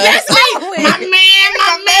 That's me.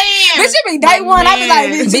 My man. This should be day one. I be like,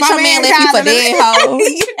 bitch, your man left you for dead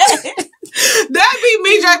hoes. That'd be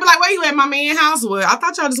me, Drake. Be like, where you at? My man house? Well, I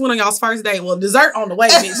thought y'all just went on y'all's first date. Well, dessert on the way,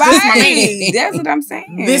 bitch. This is my man. That's what I'm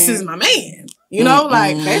saying. This is my man. You know,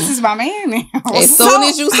 like, this is my man now. As soon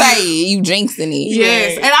as you say it, you jinxing it.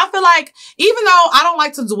 Yes. And I feel like, even though I don't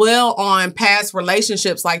like to dwell on past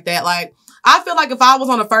relationships like that, like, I feel like if I was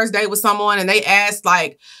on a first date with someone and they asked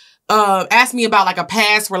me about like a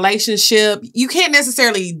past relationship, you can't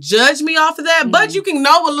necessarily judge me off of that, but you can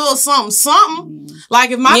know a little something.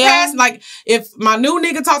 Like if my past, like if my new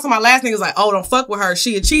nigga talks to my last nigga's like, oh, don't fuck with her,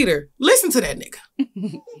 she a cheater. Listen to that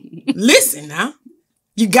nigga. Listen now.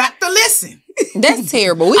 You got to listen. That's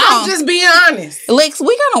terrible. I'm just being honest. Lex,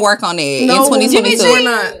 we gonna work on that in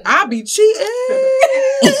 2022. I'll be cheating.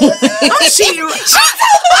 I'm cheating.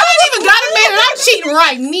 I ain't even got a man and I'm cheating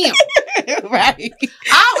right now. Right.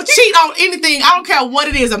 I'll cheat on anything. I don't care what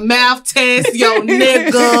it is. A math test, your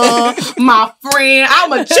nigga, my friend.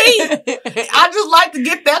 I'm a cheat. I just like to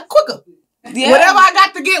get there quicker. Yeah. Whatever I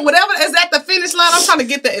got to get, whatever is at the finish line, I'm trying to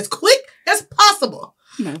get there as quick as possible.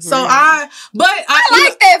 So I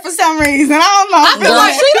like that for some reason. I don't know. I feel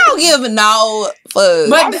like she don't give no fuck.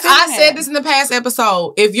 But I said this in the past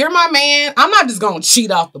episode. If you're my man, I'm not just gonna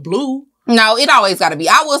cheat off the blue. No, it always got to be.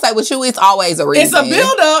 I will say with you, it's always a reason. It's a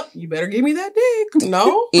build up. You better give me that dick.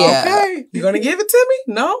 No? Yeah. Okay. You gonna give it to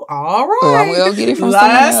me? No? All right. Well, we'll get it from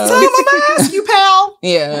last time I'm gonna ask you, pal.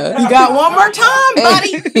 Yeah. You got one more time,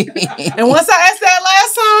 buddy. And once I asked that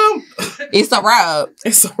last time, it's a wrap.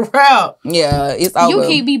 It's a wrap. Yeah, it's over. You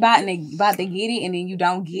keep be about to get it and then you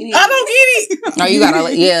don't get it. I don't get it. No, you gotta,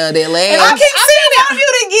 that last. And I keep seeing you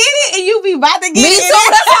to get it and you be about to get it. Me too.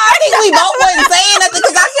 That's why I think we both wasn't saying nothing,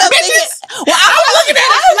 because I kept thinking. Well, I was looking at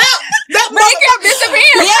it. That kept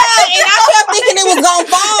disappearing. Yeah, and I kept thinking it was gonna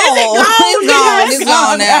fall. It's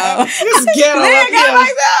gone now. Just get on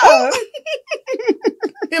like that.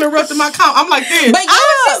 Interrupted my count. I'm like this. But I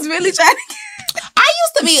was just really trying to. I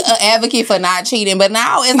used to be an advocate for not cheating, but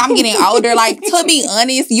now as I'm getting older, like, to be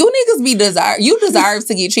honest, you niggas you deserve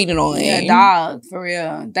to get cheated on. Yeah, dog, for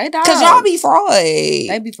real. They dog. Cause y'all be fraud.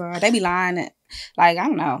 They be fraud. They be lying. Like, I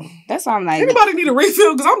don't know. That's why I'm like. Anybody need a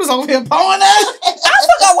refill? Because I'm just over here pouring out. I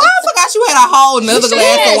forgot you had a whole nother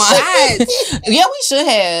glass of wine. Yeah, we should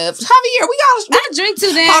have. Javier, we got. I drink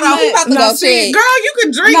too damn Hold on, we about to go check. Girl, you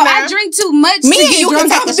can drink. No, I drink too much. Me and you can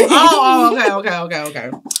talk shit. Oh, okay.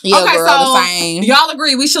 Yeah, okay, girl, so the same. Y'all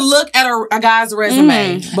agree we should look at a guy's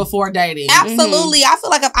resume before dating? Absolutely. I feel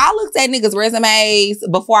like if I looked at niggas' resumes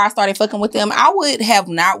before I started fucking with them, I would have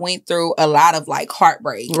not went through a lot of like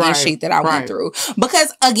heartbreak and shit that I went through.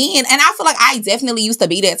 Because again, and I feel like I definitely used to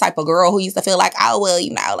be that type of girl who used to feel like, oh, well,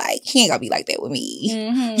 you know, like, he ain't gonna be like that with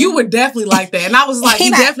me. You would definitely like that. And I was like,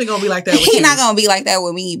 he definitely gonna be like that with you. He not gonna be like that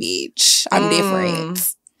with me, bitch. I'm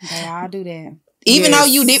different. They all do that. Even though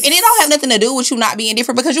you and it don't have nothing to do with you not being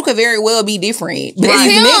different, because you could very well be different. But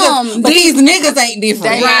these niggas ain't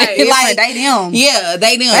different. They right? Like they them. Yeah,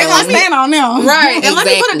 they them. They gonna stand on them. Right. And let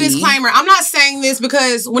me put a disclaimer. I'm not saying this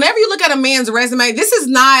because whenever you look at a man's resume, this is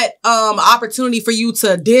not an opportunity for you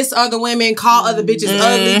to diss other women, call other bitches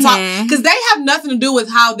ugly, talk, because they have nothing to do with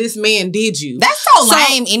how this man did you. That's so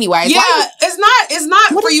lame anyway. Yeah, it's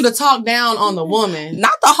not for you to talk down on the woman.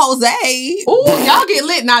 Not the Jose. Ooh, y'all get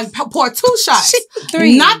lit now. Pour 2 shots.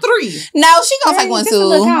 3. Not 3. No, she gonna take one too.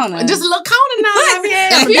 Just a little counter now. I'm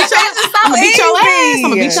gonna beat your ass. I'm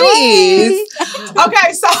gonna beat your ass.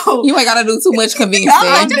 Okay, so you ain't gotta do too much convincing.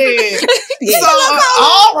 I did. So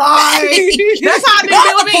all right, that's how I did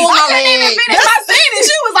it with me. I couldn't even finish my sentence.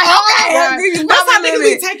 She was like, okay. That's how niggas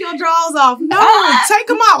be taking your drawers off. No, take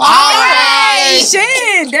them off. All right.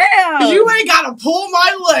 Shit, damn. You ain't got to pull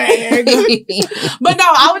my leg. But no,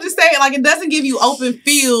 I would just say, like, it doesn't give you open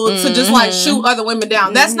field to just, like, shoot other women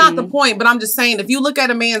down. That's not the point. But I'm just saying, if you look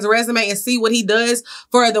at a man's resume and see what he does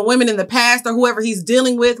for the women in the past or whoever he's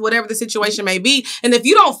dealing with, whatever the situation may be, and if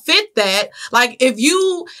you don't fit that, like, if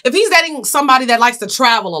he's dating somebody that likes to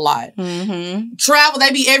travel a lot, travel,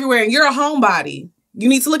 they be everywhere, and you're a homebody, you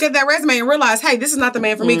need to look at that resume and realize, hey, this is not the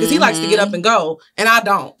man for me because he likes to get up and go, and I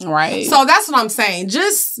don't. Right. So that's what I'm saying.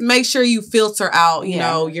 Just make sure you filter out, you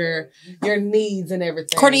know, your needs and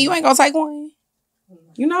everything. Courtney, you ain't gonna take one?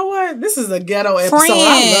 You know what? This is a ghetto episode.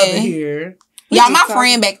 I love it here. Y'all, my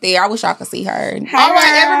friend back there, I wish y'all could see her. All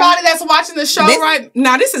right, everybody that's watching the show right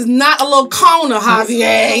now, this is not a little corner,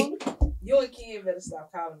 Javier. You and Ken better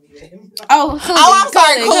stop calling me that. I'm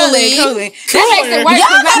sorry, Cooley. That makes it worse.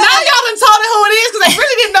 Now y'all done told it who it is because they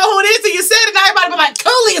really didn't know who it is until you said it. Now everybody be like,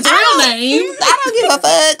 Cooley, it's a real name. I don't give a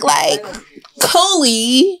fuck. Like,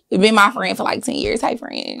 Cooley been my friend for like 10 years. Hey,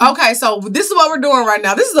 friend. Okay, so this is what we're doing right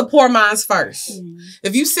now. This is a Poor Minds First.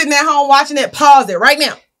 If you sitting at home watching it, pause it right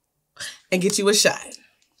now and get you a shot.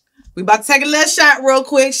 We about to take a little shot real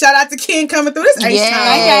quick. Shout out to Ken coming through. This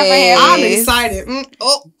H-time. I'm excited.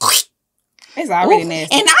 It's already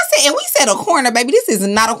nasty. And we said a corner, baby. This is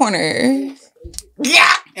not a corner.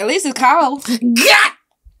 Yeah. At least it's cold. Yeah.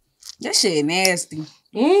 That shit nasty.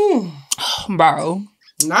 Bro.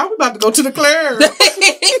 Now we about to go to the Claire. Let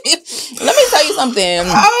me tell you something.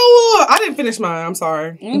 Oh, I didn't finish mine. I'm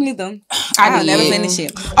sorry. Me neither. I'll never finish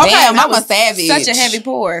it. Okay, damn, I'm a savage. Such a heavy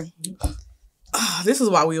pour. This is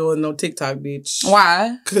why we all know TikTok, bitch.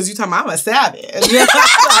 Why? Because you talking about I'm a savage.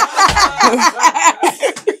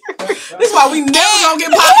 This is why we never gonna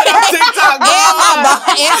get popular on TikTok.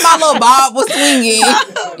 And my little bob was swinging.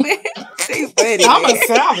 I'm a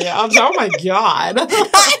savage. Oh my God. I am.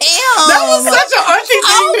 That was such an auntie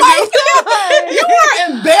thing to do. You were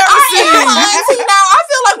embarrassing. I am auntie now. I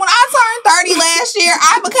feel like when I turned 30 last year,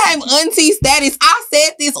 I became auntie status. I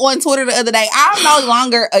said this on Twitter the other day. I'm no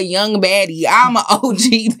longer a young baddie. I'm an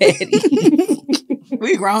OG baddie.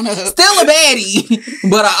 We grown up. Still a baddie,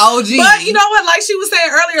 but an OG. But you know what? Like she was saying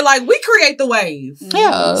earlier, like we create the wave.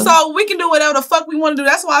 Yeah. So we can do whatever the fuck we want to do.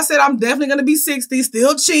 That's why I said I'm definitely going to be 60,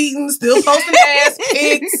 still cheating, still posting ass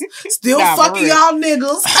pics, still fucking y'all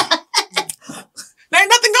niggas. There ain't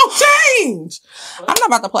nothing gonna change. I'm not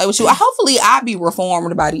about to play with you. Hopefully, I'll be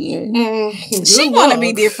reformed by the end. She want to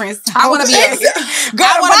be different. I want to be. Girl,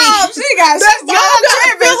 Mom, she got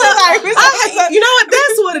you know what?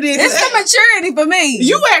 That's what it is. It's the maturity for me.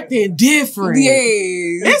 You acting different.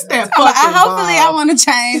 Yes. It's that fucking hopefully, I want to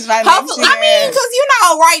change. By hopefully, I mean, because you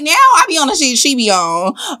know, right now I be on the shit she be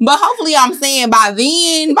on, but hopefully, I'm saying by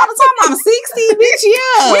then, by the time I'm 60, bitch,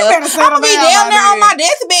 yeah, we better settle I'm gonna be down there on my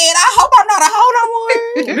deathbed. I hope I'm not a hoe no more.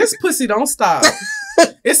 This pussy don't stop.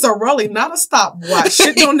 It's a rolling, not a stopwatch.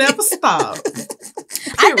 Shit don't never stop.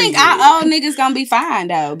 I think our old niggas gonna be fine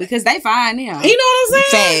though, because they fine now. You know what I'm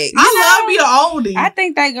saying? I love being oldie. I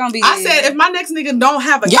think they gonna be. I said if my next nigga don't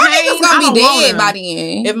have a cane, y'all niggas gonna be dead by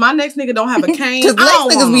the end. If my next nigga don't have a cane, because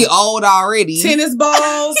next niggas be old already. Tennis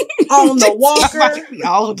balls on the walker. Be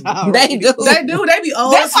old already. They do. They be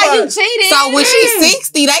old. That's why you cheated. So when she's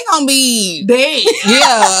 60, they gonna be dead.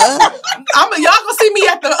 Yeah. Y'all gonna see me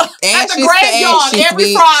at the graveyard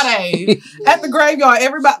every Friday. At the graveyard,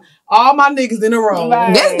 everybody. All my niggas in a row.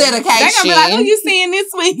 Right. That's dedication. They gonna be like, who you seeing this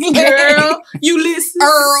week? Girl, Ulysses.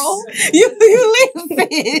 Earl. You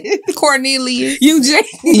listen. Cornelius.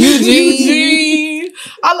 Eugene.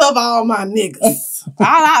 I love all my niggas. All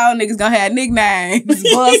our old niggas gonna have nicknames.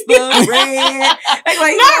 Buster, Red. They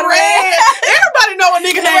like, not Red. Everybody know a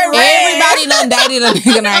nigga named Red. Everybody done dated a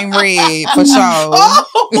nigga named Red, for sure.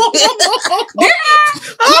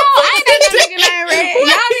 I ain't dated a nigga named Red.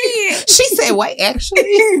 Y'all did. She said, wait, actually?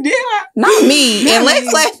 Did I? Not me. And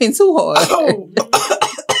Lex laughing too hard.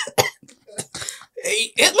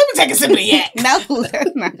 Let me take a sip of the yak. No,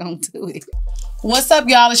 that's not gonna do it. What's up,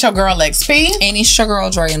 y'all? It's your girl XP. And it's your girl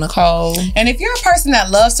Dre and Nicole. And if you're a person that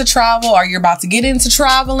loves to travel, or you're about to get into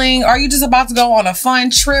traveling, or you're just about to go on a fun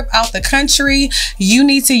trip out the country, you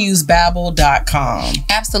need to use Babbel.com.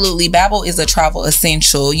 Absolutely. Babbel is a travel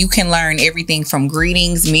essential. You can learn everything from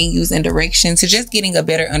greetings, menus, and directions to just getting a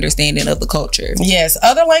better understanding of the culture. Yes.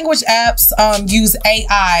 Other language apps use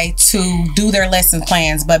AI to do their lesson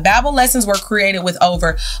plans, but Babbel lessons were created with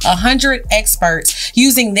over 100 experts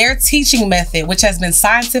using their teaching method, which has been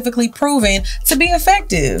scientifically proven to be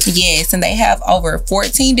effective. Yes, and they have over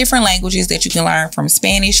 14 different languages that you can learn from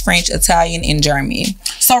Spanish, French, Italian, and German.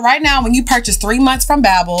 So right now, when you purchase 3 months from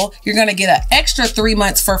Babbel, you're going to get an extra 3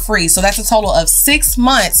 months for free. So that's a total of 6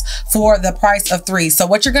 months for the price of 3. So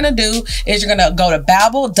what you're going to do is you're going to go to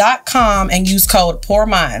Babbel.com and use code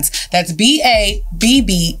POORMINDS. That's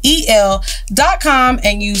BABBEL.com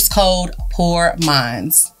and use code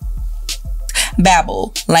POORMINDS.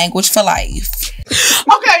 Babbel, language for life.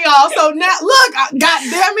 Okay, y'all. So now, look, God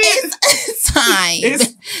damn it. It's time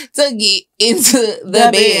to get into the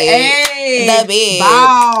bed. Hey. The bed.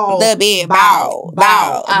 Bow. The bed. Bow.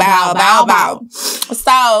 Bow. Bow. Bow. Bow.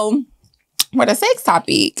 So, for the sex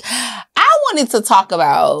topic, I wanted to talk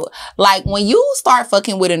about, like, when you start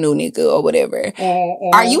fucking with a new nigga or whatever,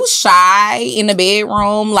 are you shy in the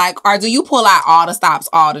bedroom? Like, or do you pull out all the stops,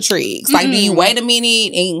 all the tricks? Like, do you wait a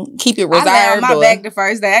minute and keep it reserved? I lay on my back the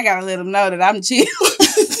first day. I gotta let them know that I'm chill.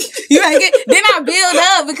 You ain't get, then I build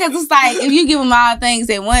up because it's like, if you give them all things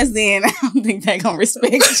at once, then I don't think they gonna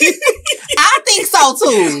respect you. I think so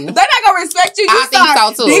too. They're not gonna respect you. I think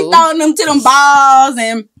so too. Deep throwing them to them balls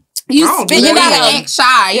and you spit. You gotta act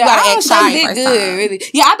shy. You gotta act shy first good, time. really.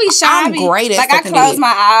 Yeah, I be shy. I'm great at like I fucking close dick.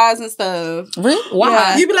 my eyes and stuff. Really? Why?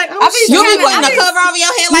 Yeah. You be like, I be You be kinda- putting I a cover over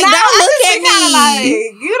your head like, Nah, don't I look just at be kinda me.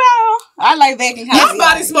 like, you know, I like back and your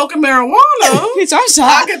body smoking marijuana. Bitch, I'm shy.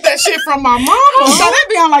 I get that shit from my mama. So that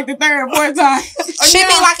be on like the third or fourth time. She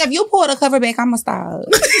be like, if you pull the cover back, I'ma stop.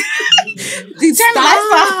 You turn the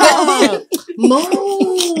lights off.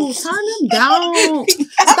 Move. Turn them down.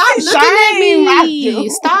 Stop looking at me.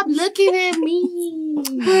 Stop looking at me.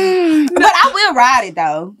 But I will ride it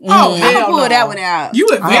though. Oh, I'm gonna hell pull no. that one out. You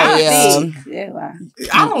advanced. yeah. Yeah, why?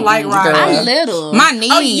 I don't like riding. Girl. I'm little. My knees.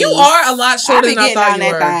 Oh, you are a lot I shorter be than I getting on thought you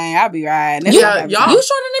that were. thing. I be riding. That's Yeah, what I be y'all- doing. You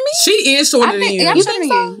shorter than me? She is shorter I than think you. I'm You shorter than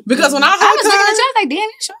think so? you. Because when I I was looking at hugged you, I was like, damn,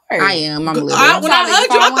 you short. I am. I'm little. her, when I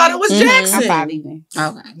hugged you, I thought it was Mhm. Jackson. I'm 5'11".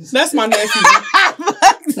 Okay. That's my nephew.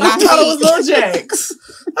 Not I thought it was me. Lil Jax.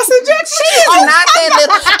 I said, Jackson. She is not that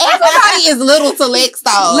little. Everybody is little to Lex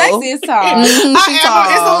though. Lex is tall. Mhm, she I am. It's a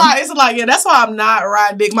tall. lot. It's a lot. Yeah, that's why I'm not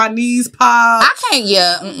riding dick. My knees pop. I can't.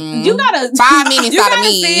 Yeah. Mm-mm. You gotta 5 minutes you out of gotta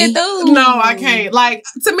me. see it through. No, I can't. Like,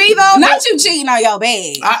 to me, though. Not you cheating on your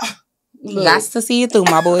bag. Got to see it through,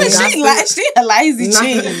 my boy. She a lazy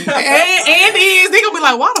cheat. and is. They gonna be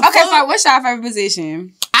like, why the Okay, fuck? so what's your favorite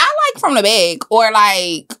position? I like from the back or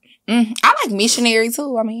like. I like missionary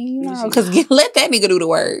too. I mean, you know, because let that nigga do the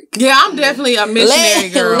work. Yeah, I'm definitely a missionary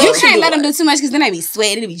girl. You She can't do let them it. do too much because then they be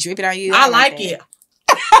sweating, they be dripping on you. I like it.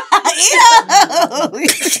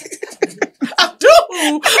 I do.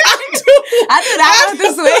 I do not want the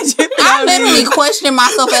sweat dripping I on me. literally question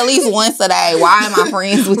myself at least once a day. Why am I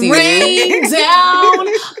friends with you? Rain down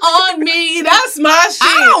on me. That's my shit.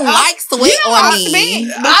 I don't like sweat on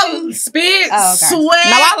me. I spit, Oh, okay. sweat,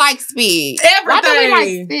 No, I like spit. Why do we like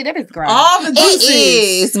everything. spit? That is gross. All the It juices.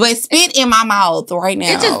 is, but spit in my mouth right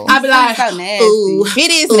now. It just I be like, so nasty. ooh,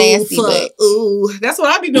 it is nasty, but ooh, that's what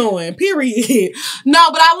I be doing. Period. No,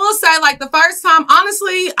 but I will say, like, the first time,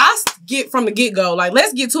 honestly, I get from the get go. Like,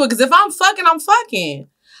 let's get to it. Because if I'm fucking, I'm fucking.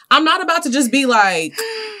 I'm not about to just be like,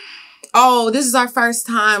 oh, this is our first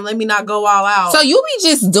time. Let me not go all out. so you be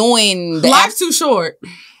just doing the life's too short.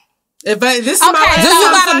 If this is Okay, my Do last you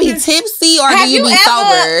time gotta be fucking- tipsy or Have do you you be ever-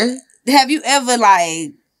 sober? Have you ever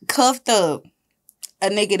like cuffed up a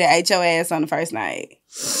nigga that ate your ass on the first night?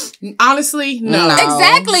 Honestly, no. No.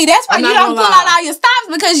 Exactly. That's why I'm you not don't gonna pull lie. out all your stops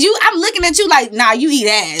because I'm looking at you like, nah, you eat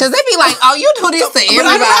ass. Because they be like, oh, you do this to But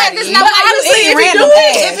I everybody. have this But honestly, if he random do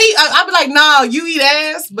ass. it, if he, I'll be like, nah, you eat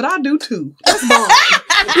ass, but I do too. Let's bond.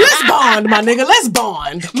 Let's bond, my nigga. Let's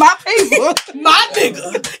bond. My people. My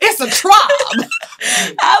nigga. It's a tribe.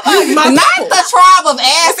 My Not people. the tribe of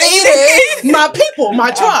ass eaters. My people.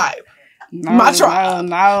 My tribe. My tribe.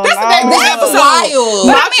 No. That's the name of this That's episode. wild.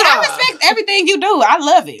 But My I mean, I tribe. respect everything you do. I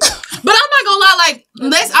love it. But I'm not gonna lie, like,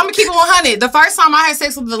 I'm gonna keep it 100. The first time I had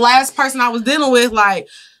sex with the last person I was dealing with, like,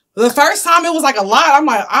 the first time it was like a lot. I'm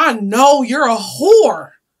like, I know you're a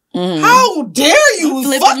whore. How dare you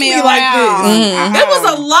Flipping fuck me like around. this? It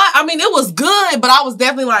was a lot. I mean, it was good, but I was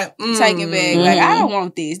definitely like, Take it back. Like, I don't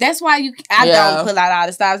want this. That's why I Yeah. don't pull out all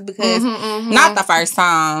the stops because, Not the first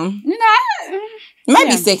time. you know,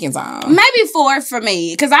 Maybe Yeah. second time. maybe 4 for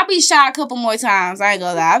me. Because I'll be shy a couple more times. I ain't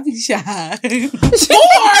gonna lie. I'll be shy.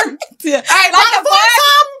 4? Hey, by the fourth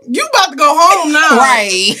time, you about to go home now.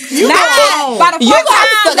 Right. You go home. By the You fourth got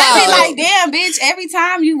time, to they be go. like, damn, bitch, every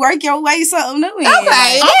time you work your way something new in. Okay.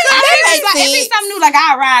 Like, That if makes it's sense. something new, like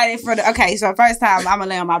I ride it for the okay. So first time I'm gonna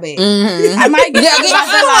lay on my bed. Mhm. I might get Yeah,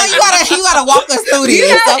 you gotta walk us through this. you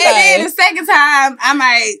know, and then Okay. the second time I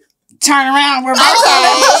might turn around, reverse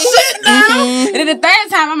shit now. And then the third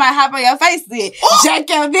time, I might hop on your face and jack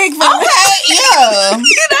your dick for me. Yeah.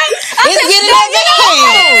 It's getting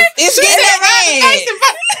advanced. It's getting advanced.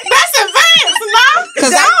 That's advanced, no?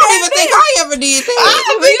 Because I don't even think I ever did that. I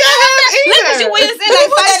don't think I have either. Look at you when it's in Let me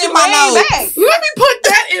put that in my notes. Let me put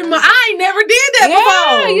that in my. I ain't never did that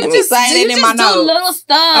before. You Let me just say that in my do notes. little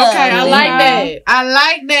stuff. Okay, I like that. I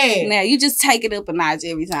like that. Now you just take it up a notch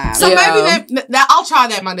every time. So Yeah. maybe that I'll try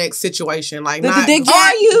that in my next situation. Like, Does not, the dick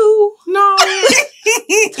Are you? no.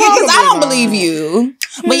 Because I don't believe you.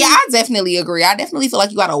 But yeah, I definitely agree. I definitely feel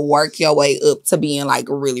like you gotta work your way up to being like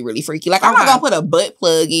really, really freaky. Like, I'm not gonna put a butt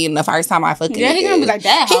plug in the first time I fucking Yeah, he gonna be like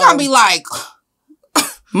that. He gonna be like,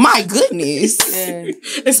 my goodness. Yeah.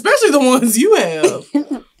 Especially the ones you have.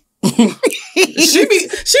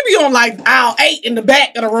 she be on like aisle 8 in the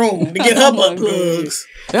back of the room to get her butt plugs.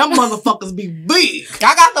 Them motherfuckers be big.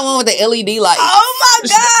 I got the one with the LED light. Oh my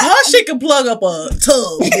god! Her shit can plug up a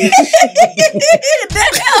tub. Bitch.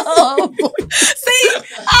 See,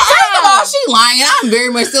 First of all, she lying. I'm very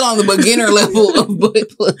much still on the beginner level of butt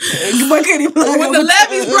plug. When the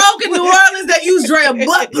levee's broke in New Orleans, they use Drea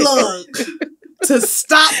butt plug to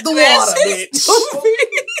stop the water, bitch.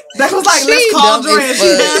 That was like, let's call dumb Drea. as She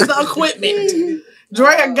fuck. has the equipment.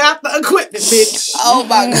 Drea got the equipment, bitch. Oh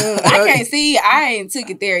my god. I can't see. I ain't took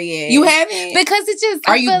it there yet. You haven't? Because it just.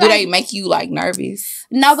 Are I you? feel Do like, they make you like nervous?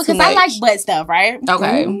 No, because too I like much? butt stuff, right?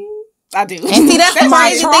 Okay. I do. And see, that's the my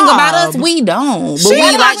crazy thing about us. tribe. We don't. But She we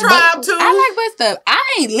in my like tribe too. I like butt stuff. I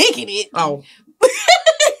ain't licking it. Oh,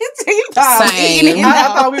 You thought I was Same. licking it. I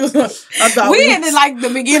thought we was. I thought We in the, like the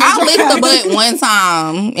beginning. I licked the butt one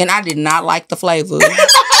time and I did not like the flavor.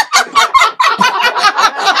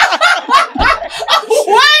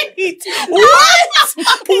 Wait, what?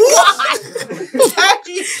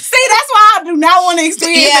 See, that's why I do not want to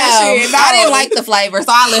experience that shit. I didn't like the flavor,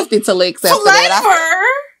 so I left it to Lex after that. Flavor.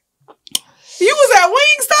 You was at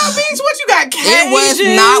Wingstop, bitch. What you got? Cajun? It was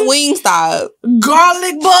not Wingstop.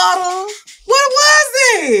 Garlic butter. What was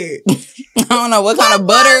it? I don't know what kind of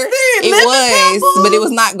butter it Lemon was, pepper? but it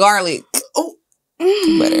was not garlic Oh.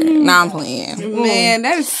 butter. Nah, I'm playing. Man,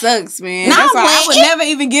 that sucks, man. No, That's I'm why I would playing. never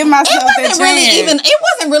even give myself It that wasn't really chance. even. It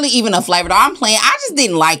wasn't really even a flavor though. I'm playing. I just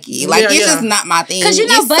didn't like it. Like it's just not my thing. Because you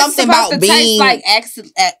know, it's butt's something supposed about to taste being like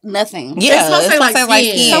nothing. Yeah, It's supposed to it's taste like supposed to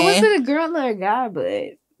taste skin. So was it a girl or a guy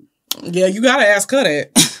butt? Yeah, you gotta ask her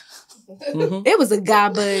that. It was a guy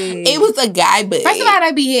butt. It was a guy butt. First of all,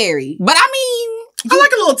 that'd be hairy. But I mean, I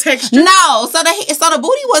like a little texture. no. So the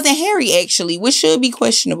booty wasn't hairy actually, which should be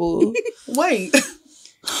questionable. Wait.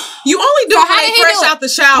 You only do So it how when did they he fresh do it? out the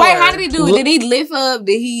shower. Wait, how did he do it? Did he lift up?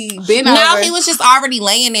 Did he bend over? No, he was just already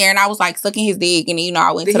laying there, and I was like sucking his dick, and then,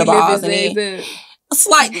 I went Did to the he lift balls, his and then legs up?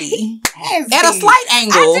 slightly Ass at a eat. slight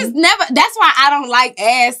angle. I just never. That's why I don't like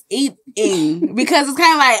ass eating because it's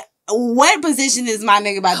kind of like, what position is my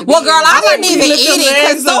nigga about to be? Well, girl, I like didn't when even you eat lift your it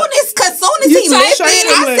legs up. because soon as You he try to lifted, shake I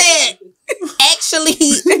your said,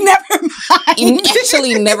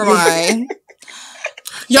 never mind. never mind.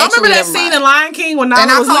 Y'all Actually, remember that never scene mind. in Lion King when And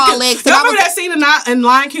Nala I was saw looking? Alex, Y'all and I remember that scene in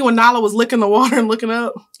Lion King when Nala was licking the water and looking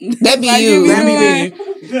up? That'd be Like, you. you That'd be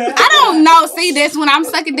me. I don't know. See, that's when I'm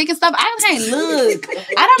sucking dick and stuff. I can't look.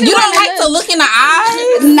 I don't. You don't like to look in the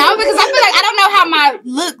eyes? No, because I feel like I don't know how my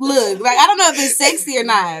look. Like I don't know if it's sexy or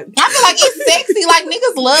not. I feel like it's sexy. Like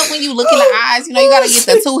niggas love when you look in the eyes. You know, you gotta get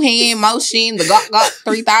the 2-hand motion, the got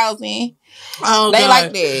 3000. Oh, They God.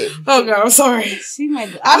 like that. Oh, God, I'm sorry. She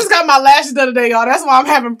might. I just got my lashes the other day, y'all. That's why I'm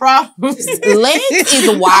having problems. Lex is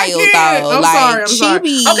wild though. I'm like, sorry. I'm she sorry.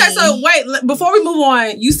 be- Okay, so wait. Before we move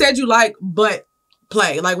on, you said you like butt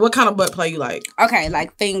play. Like, what kind of butt play you like? Okay,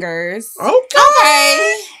 like fingers.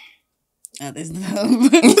 Okay. This She's so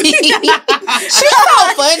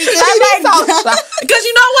funny because she's so shy. Because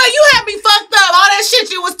you know what? You had me fucked up. All that shit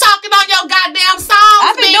you was talking on your goddamn songs.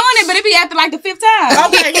 I've been doing it, but it be after like the 5th time.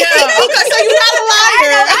 Okay, yeah. Okay, so you're not a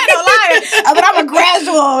liar. I ain't no liar, but I'm a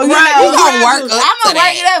gradual. You Right, know? You gonna work up I'm to gonna work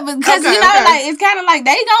that. it up because Okay, you know, okay. like it's kind of like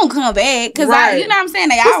they gonna come back because Right. you know what I'm saying.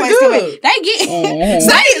 They This is always come back. good. They get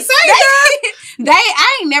Say it, girl.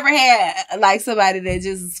 I ain't never had like somebody that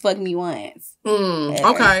just fucked me once.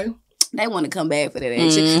 Okay. They want to come back for that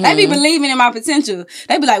action. They be believing in my potential.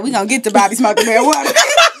 They be like, we gonna get to Bobby smoking marijuana.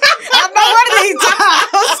 I know one of these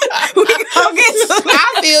times we gonna get to.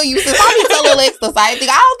 I feel you. Since I be telling Lex the same thing,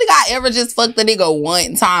 I don't think I ever just fucked the nigga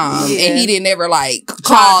one time and he didn't ever like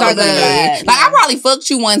call Talk again. about it, Like yeah. I probably fucked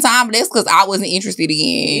you one time, but that's because I wasn't interested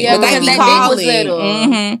again. Yeah, but they because be that dick was calling. little.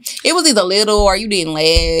 It was either little or you didn't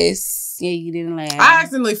last. Yeah, you didn't laugh. I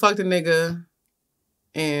accidentally fucked a nigga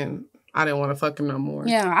and I didn't want to fuck him no more.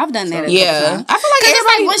 Yeah, I've done that. Yeah, I feel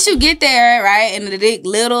it's like once you get there, right, and the dick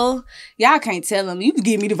little, y'all can't tell them. You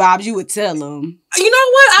give me the vibes, you would tell them. You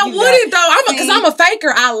know what? I wouldn't though. Because I'm a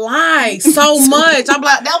faker. I lie so much. I'm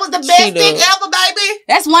like, that was the best dick ever, baby.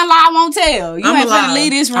 That's one lie I won't tell. You ain't finna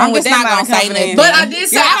leave this room with that not gonna say nothing. But I did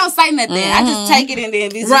say I don't say nothing. I just take it and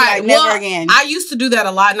then be like never again. I used to do that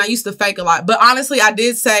a lot and I used to fake a lot. But honestly, I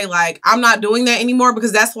did say like I'm not doing that anymore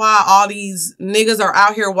because that's why all these niggas are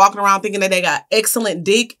out here walking around thinking that they got excellent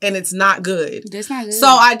dick and it's not good. That's not good. So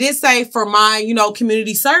I did say for my,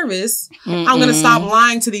 community service, I'm gonna stop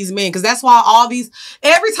lying to these men because that's why all these.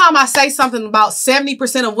 Every time I say something about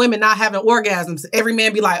 70% of women not having orgasms, every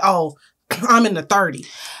man be like, "Oh, I'm in the 30."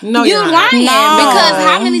 No, you're lying. No. Because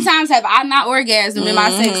how many times have I not orgasmed in my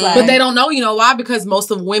sex life? But they don't know. You know why? Because most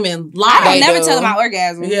of women lie. I never tell them my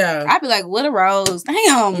orgasm. Yeah, I'd be like, "What a rose!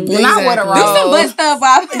 Damn, exactly. Not what a rose. Do some butt stuff."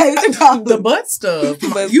 The butt stuff.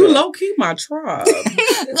 You low key my tribe.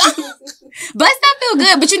 Butt stuff feel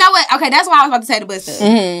good, but you know what? Okay, that's why I was about to say the butt stuff.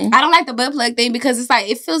 I don't like the butt plug thing because it's like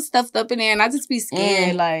it feels stuffed up in there, and I just be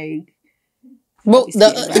scared. Like, but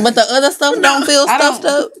the other stuff don't feel stuffed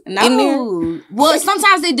up. No, in there? Well,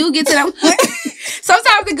 sometimes they do get to that point.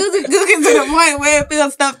 Sometimes they do get to the point where it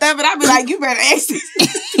feels stuffed up, and I be like, "You better ask this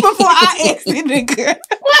before I ask it, nigga."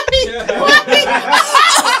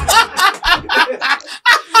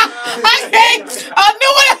 I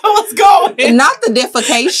knew where I was going. Not the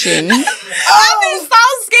defecation. I be so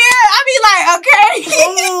scared. I be like, okay.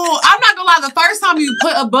 Ooh, I'm not gonna lie. The first time you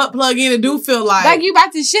put a butt plug in, it do feel like you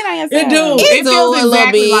about to shit on yourself. It do. It feels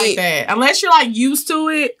exactly like that. Unless you're like used to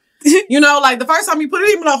it. Like the first time you put it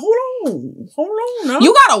in, you be like, hold on. No.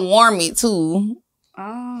 You gotta warm it too.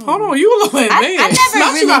 Oh. Hold on, you a little advanced. I never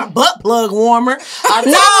not really... you got a butt plug warmer. No, she put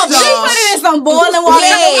it in some boiling water.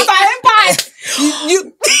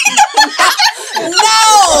 You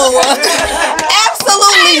No,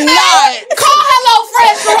 absolutely not. Call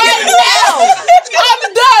HelloFresh right now. I'm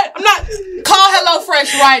done. I'm not. Call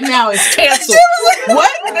HelloFresh right now. It's canceled. What?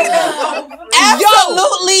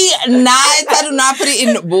 Absolutely not. I do not put it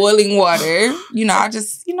in boiling water. I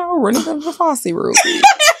just run it up the faucet real quick.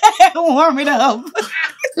 Warm it up.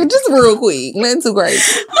 Just real quick. Nothing too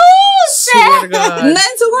crazy. Oh, swear to God.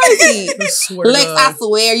 Nothing too crazy. Lex, God. I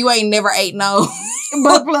swear you ain't never ate no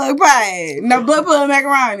butt plug pie. No butt plug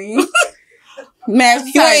macaroni.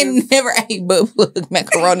 You ain't never ate butt plug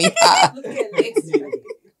macaroni pie.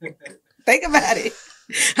 Think about it.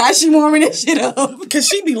 How she warming that shit up? Because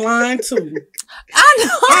she be lying too. I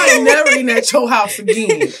know. I ain't never eating at your house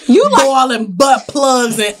again. You boiling butt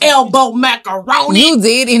plugs and elbow macaroni. You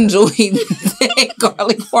did enjoy that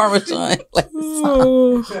garlic parmesan.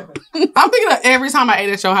 I'm thinking of every time I ate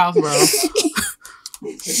at your house, bro.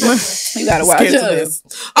 You gotta watch this.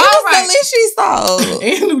 All right. Delicious though.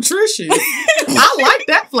 And nutritious. I like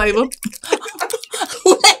that flavor.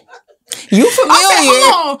 You familiar?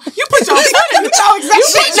 Hold on. You put your foot in the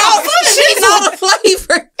She know the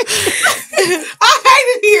flavor. I hate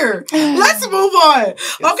it here. Let's move on.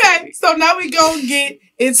 Okay, so now we gonna get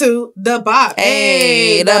into the bop.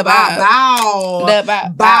 Hey, the bop. Bow. The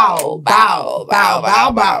bop.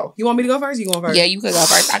 Bow. You want me to go first? You going first? Yeah, you could go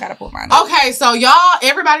first. I gotta put mine up. Okay, so y'all,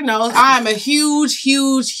 everybody knows I am a huge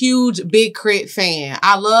Big Crit fan.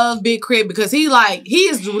 I love Big Crit because he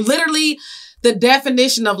is literally the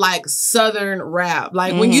definition of like Southern rap.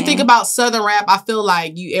 Like when you think about Southern rap, I feel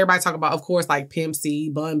like everybody talk about, of course, like Pimp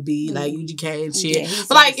C, Bun B, like UGK and shit. Yeah,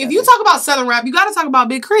 but like if you talk about Southern rap, you gotta talk about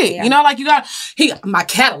Big Crit. Yeah. Like you got my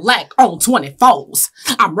Cadillac on 24s.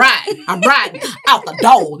 I'm riding out the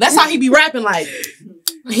door. That's how he be rapping like.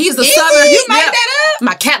 He's a Southern. You made that up?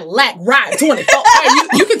 My Cadillac ride 24. Hey,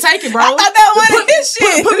 you can take it, bro. I thought that was his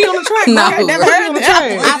shit. Put me on the track. No, I never heard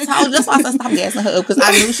that. I told you, that's why I stopped gassing her up because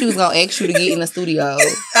I knew she was gonna ask you to get in the studio.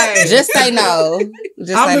 Hey. Just say no.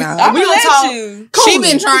 Say no. We gonna talk. She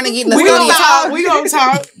been trying to get in the studio. We gonna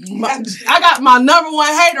talk. I got my number one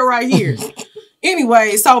hater right here.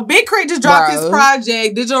 Anyway, so Big Crit just dropped his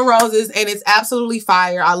project, Digital Roses, and it's absolutely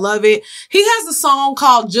fire. I love it. He has a song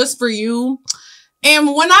called Just For You.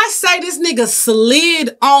 And when I say this nigga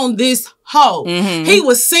slid on this hoe, he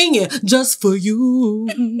was singing Just For You.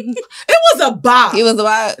 It was a bop. It was a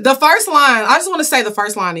bop. The first line, I just want to say the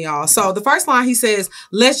first line to y'all. So the first line, he says,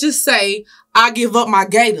 let's just say I give up my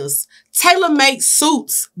gators. Tailor-made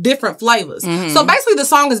suits, different flavors. So basically the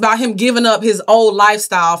song is about him giving up his old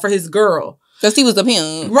lifestyle for his girl. Because he was a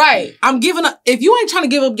pimp. Right. I'm giving up. If you ain't trying to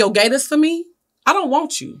give up your gators for me, I don't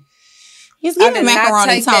want you. It's giving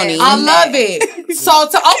macaroni Tony. I love it. So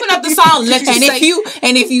to open up the song, let's just say,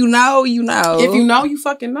 if you know, you know. If you know, you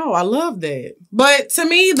fucking know. I love that. But to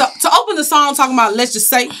me, to open the song talking about let's just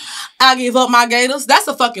say I give up my gators, that's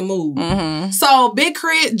a fucking move. Mm-hmm. So Big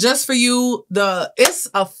Crit, just for you, it's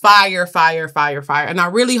a fire. And I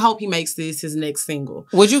really hope he makes this his next single.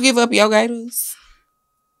 Would you give up your gators?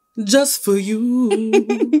 Just for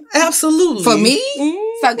you. Absolutely. For me?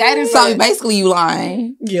 So gators. So basically you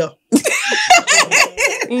lying. Yeah.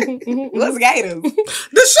 What's gators?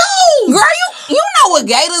 The shoes! Girl, you know what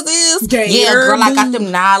gators is? Gator yeah, girl, I got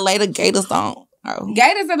boots. them Later gators on. Oh.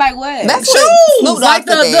 Gators are like what? That's shoes! Like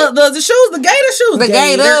the shoes, the gator shoes. The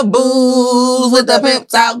gator boots with the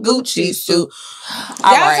pimped out Gucci shoe.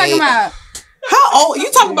 Y'all talking about... How old?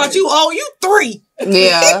 You talking about you old? You 3.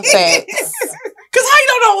 Yeah, facts. Cause how you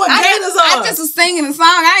don't know what gators are? I just was singing the song.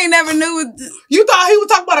 I ain't never knew what... You thought he was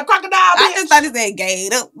talking about a crocodile? I just thought he said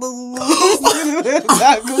gator.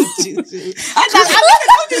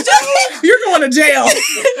 You're going to jail. I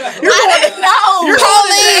didn't know.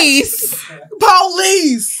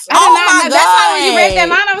 Police. My God. That's why when you read that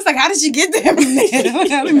line, I was like, how did she get there? I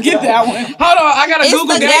didn't get that one. Hold on, I gotta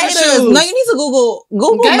Google gator shoes. No, you need to Google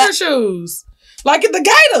gator shoes. Like the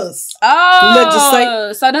gators. Oh. Let's just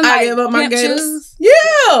say, so then I give up my gators. Shoes?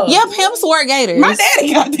 Yeah. Yeah, pimps wear gators. My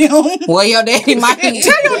daddy got them. Well, your daddy might. Tell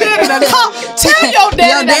your daddy to call. Tell your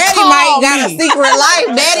daddy might got a secret life.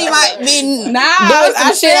 Daddy might be doing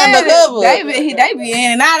some shit undercover. They be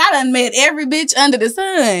in and out. I done met every bitch under the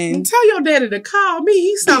sun. Tell your daddy to call me.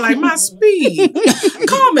 He sound like my speed.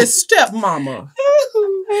 Call me stepmama.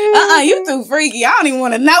 You too freaky. I don't even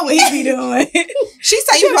want to know what he be doing. She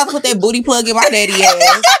say you about to put that booty plug in my daddy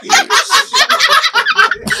ass.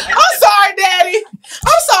 I'm sorry, daddy.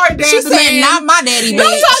 She said not my daddy.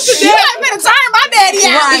 Don't talk to dad. You better turn my daddy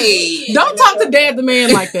out. Right. Don't talk to dad the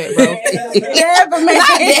man like that, bro. Dad the man.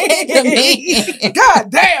 Not dad the man. God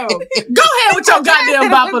damn. Go ahead with your goddamn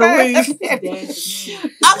bop of the week.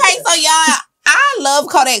 Okay, so y'all, I love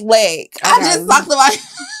Kodak Black. I just talked about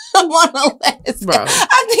on the last. Bro.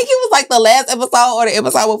 I think it was like the last episode or the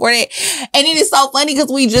episode before that. And it is so funny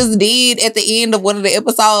because we just did at the end of one of the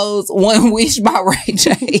episodes One Wish by Ray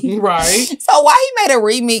J. Right. So why he made a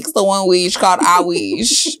remix to One Wish called I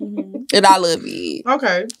Wish. And I love it.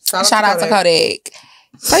 Okay. Shout out to Kodak.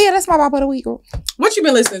 So yeah, that's my bop of the week. What you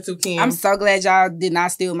been listening to, Kim? I'm so glad y'all did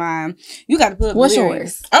not steal mine. You got to put up What's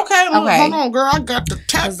lyrics. yours? Okay, hold on, girl. I got the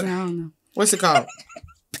tap. I don't know. What's it called?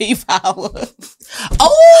 P-Power. Well,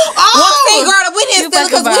 see, girl, we didn't steal it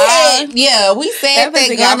because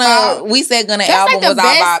we said Gunna album was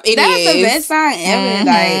our vibe. That's the best song ever.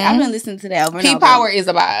 Like, I've been listening to that over and over. P-Power is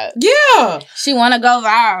a vibe. Yeah. She wanna go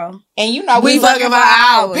viral. And you know we fucking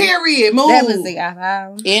viral. Period. Move. That was the guy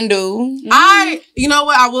viral. Indu. You know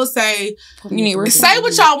what I will say? You need to say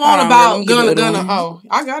what y'all want about Gunna. Oh,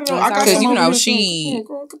 I got it. I got it. Because you know she.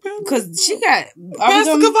 Because she got.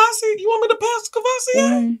 Pastor Kavasi? You want me to pass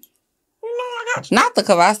Kavasi? No, I got you. Not the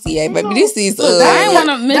Cavassier, baby. This is. I ain't want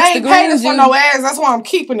to mix the green. They ain't paying for no ass. That's why I'm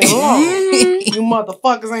keeping it alone. You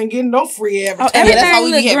motherfuckers ain't getting no free advertising. Everything that's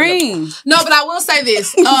we be green. No, but I will say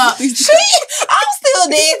this. I'm still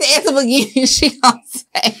dead at the beginning. She gonna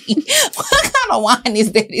say, what kind of wine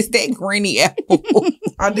is that? Is that greeny apple?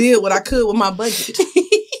 I did what I could with my budget.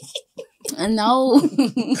 No.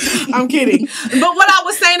 I'm kidding. But what I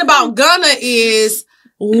was saying about Gunna is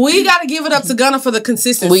we got to give it up to Gunna for the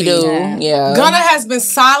consistency. We do, yeah. Gunna has been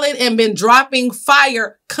solid and been dropping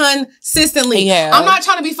fire consistently. Yeah. I'm not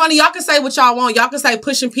trying to be funny. Y'all can say what y'all want. Y'all can say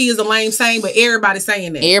Pushing P is a lame saying, but everybody's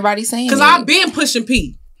saying that. Everybody's saying that. Because I've been Pushing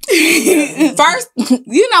P. First,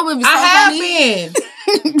 you know what was so I have been.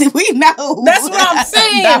 We know. That's what I'm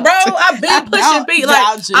saying, bro. I've been Pushing P.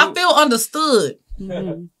 Like, I feel understood.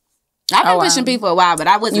 Mm-hmm. I've been pushing P for a while, but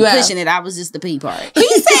I wasn't pushing it. I was just the P part. He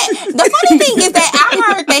said the funny thing is that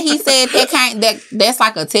I heard that he said that's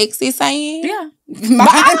like a Texas saying. Yeah, but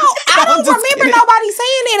I don't remember nobody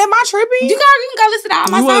saying it. Am I tripping? You can go listen to all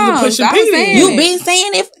my songs. You wasn't pushing P. You been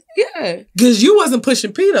saying it? Yeah, because you wasn't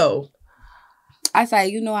pushing P though. I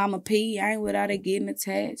say, I'm a P. I ain't without it getting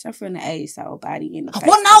attached. I'm from the A, so body in the face.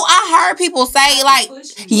 Well, no, I heard people say like,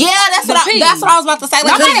 that's what I was about to say.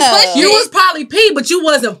 Like, you was probably P, but you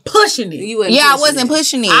wasn't pushing it. I wasn't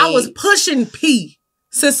pushing it. I was pushing P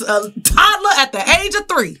since a toddler at the age of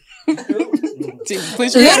 3.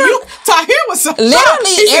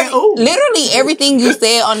 Literally everything you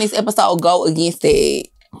said on this episode go against it.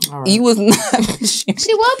 Right. You was not pushing.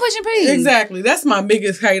 She was pushing P. Exactly. That's my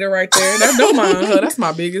biggest hater right there. Don't mind her. That's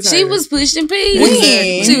my biggest hater. She was pushing P.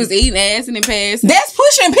 Exactly. She was eating ass and then passing. That's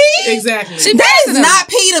pushing P? Exactly. That is not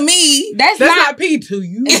P to me. That's not P to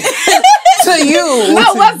you. To you.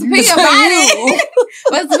 No, what's the thing about it?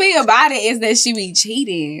 What's the thing about it is that she be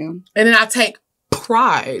cheating. And then I take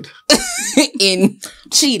pride in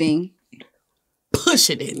cheating.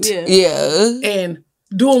 Pushing it. Yeah. And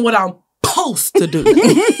doing what I'm supposed to do.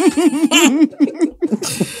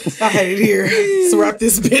 I hate it here. Let's wrap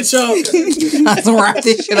this bitch up. Let's wrap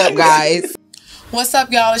this shit up, guys. What's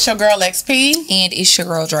up, y'all? It's your girl XP. And it's your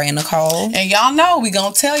girl Dre and Nicole. And y'all know we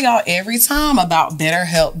gonna tell y'all every time about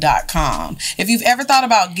BetterHelp.com. If you've ever thought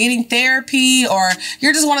about getting therapy, or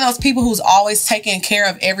you're just one of those people who's always taking care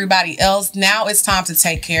of everybody else, now it's time to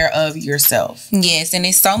take care of yourself. Yes, and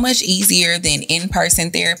it's so much easier than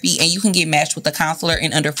in-person therapy, and you can get matched with a counselor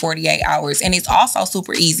in under 48 hours. And it's also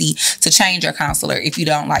super easy to change your counselor if you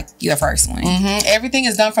don't like your first one. Everything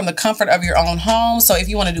is done from the comfort of your own home. So if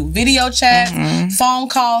you want to do video chat, phone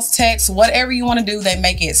calls, texts, whatever you want to do, they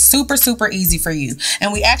make it super, super easy for you.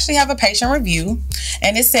 And we actually have a patient review,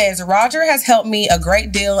 and it says, Roger has helped me a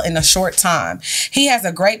great deal in a short time. He has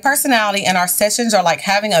a great personality, and our sessions are like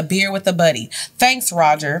having a beer with a buddy. Thanks,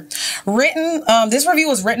 Roger. This review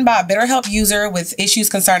was written by a BetterHelp user with issues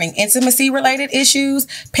concerning intimacy-related issues,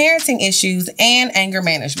 parenting issues, and anger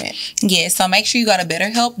management. Yes, so make sure you go to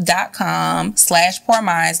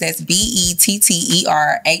betterhelp.com/poorminds. That's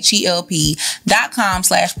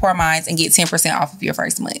BetterHelp.com/poorminds and get 10% off of your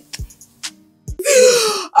first month.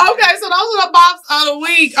 Okay, so those are the bops of the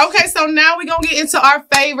week. Okay, so now we're going to get into our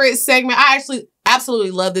favorite segment. I actually absolutely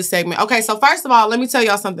love this segment. Okay, so first of all, let me tell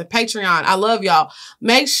y'all something. Patreon, I love y'all.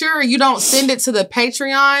 Make sure you don't send it to the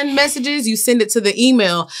Patreon messages. You send it to the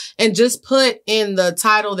email and just put in the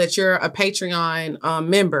title that you're a Patreon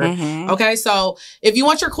member. Okay, so if you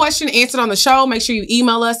want your question answered on the show, make sure you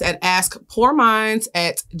email us at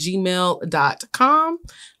askpoorminds@gmail.com.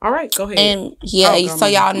 All right, go ahead. And so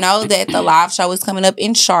y'all know that the live show is coming up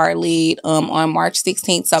in Charlotte on March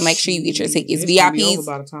 16th. So make sure you get your tickets. It's gonna be over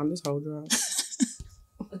by the time this whole drive.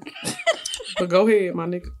 But go ahead, my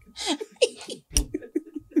nigga.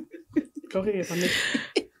 Go ahead, my nigga.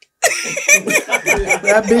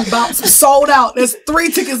 That bitch box sold out. There's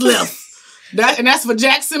 3 tickets left. And that's for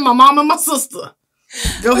Jackson, my mom, and my sister.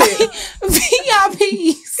 Go ahead.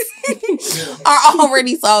 VIPs are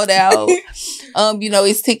already sold out.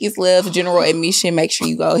 It's tickets left, general admission. Make sure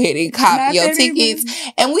you go ahead and copy your tickets.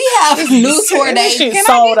 And we have new tour dates.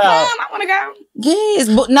 Sold out. I want to go. Yes,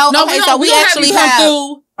 but we actually have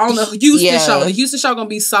on the Houston show. The Houston show gonna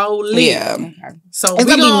be so lit. Yeah. So it's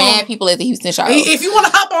gonna be mad people at the Houston show. If you want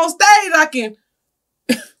to hop on stage, I can.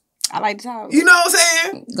 I like to talk. You know what I'm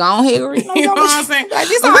saying? Go on here. You know what I'm saying? Like,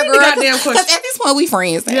 this our girl. Goddamn question. At this point, we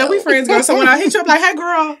friends now. Yeah, we friends, girl. So when I hit you up like, hey,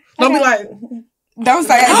 girl, don't be like... Don't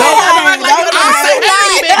say it.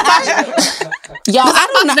 Y'all, I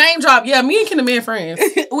don't know. Name drop. Yeah, me and Kendra Man friends.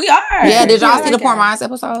 We are. Yeah, did y'all see the Poor Minds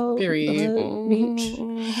episode? Period.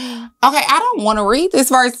 Okay, I don't want to read this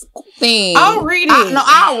first thing. I'll read it.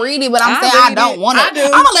 I'll read it, but I'm saying I don't want to. I'm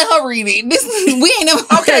going to let her read it. We ain't never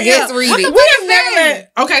read it. We have never.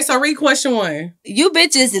 Okay, so read question 1. You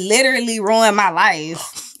bitches literally ruined my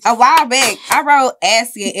life. A while back, I wrote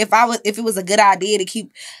asking if it was a good idea to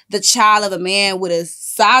keep the child of a man with a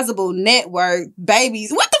sizable network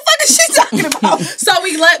babies. What the fuck is she talking about? So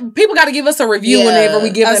people got to give us a review whenever we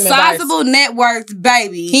give them advice. A sizable networked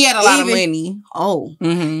baby. He had a lot of money. Oh,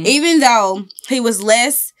 even though he was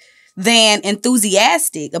less than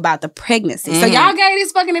enthusiastic about the pregnancy. So y'all gave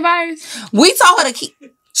this fucking advice. We told her to keep.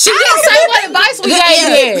 She didn't say what advice we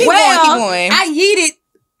gave. Keep going. I yeeted.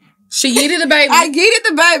 She yeeted the baby. I yeeted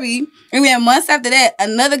the baby. And then months after that,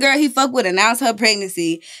 another girl he fucked with announced her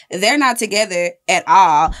pregnancy. They're not together at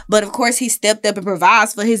all. But of course, he stepped up and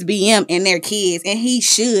provides for his BM and their kids. And he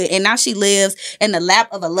should. And now she lives in the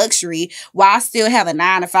lap of a luxury while I still have a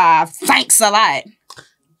 9-to-5. Thanks a lot.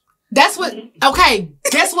 That's what. Okay,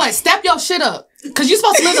 guess what? Step your shit up. Because you're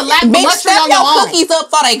supposed to live the lap of luxury on your own. Cookies up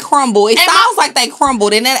so they crumble. It sounds like they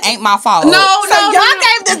crumbled, and that ain't my fault. Y'all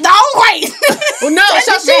gave the dog weight. No,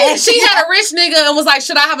 so she had a rich nigga and was like,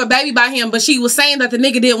 should I have a baby by him? But she was saying that the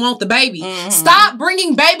nigga didn't want the baby. Stop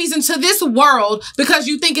bringing babies into this world because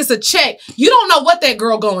you think it's a check. You don't know what that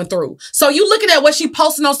girl going through. So you looking at what she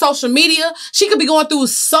posting on social media, she could be going through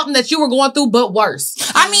something that you were going through, but worse.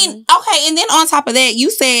 I mean, okay, and then on top of that, you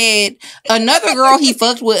said another girl he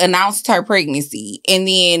fucked with announced her pregnancy. And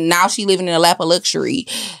then now she living in a lap of luxury.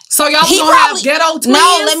 So y'all gonna have ghetto twins?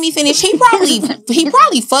 No, let me finish. He probably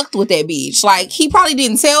fucked with that bitch. Like, he probably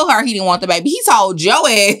didn't tell her he didn't want the baby. He told your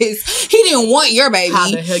ass he didn't want your baby. How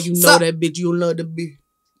the hell you know that bitch? You love the bitch.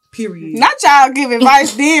 Period. Not y'all give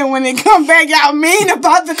advice then when it come back, y'all mean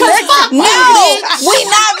about the collection. No, we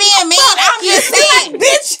not being mean. I'm just saying,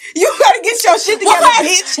 Bitch, you gotta get your shit together,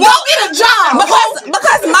 bitch. Go get a job.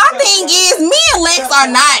 because my thing is, me and Lex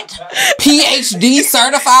are not PhD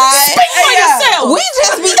certified. Speak for yourself. We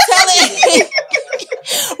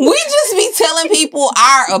just be telling people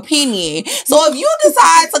our opinion. So if you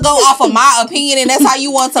decide to go off of my opinion and that's how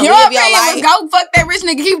you want to Your live your opinion was life, go fuck that rich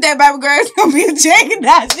nigga, keep that baby girl. It's gonna be a check.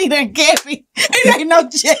 Nah, she done get me. It ain't no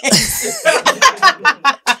check.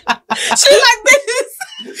 She like, bitches.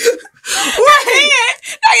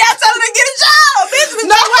 Now y'all tell her to get a job, bitch.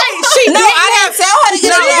 No, wait. I didn't tell her to get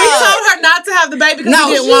a job. We told her not to have the baby because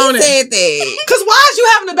we didn't want it. said that. Because why is you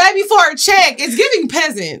having a baby for a check? It's giving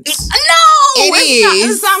peasants. No, It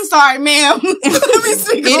is. I'm sorry, ma'am. Let me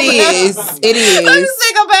speak It is. It Let me is.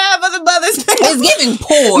 speak on behalf of the mothers. It's giving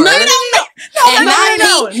poor. No.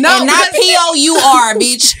 And not P-O-U-R,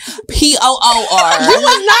 bitch. P-O-O-R. You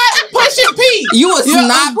was not pushing P. You was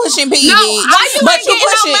not pushing P, No, bitch. Why you But ain't you getting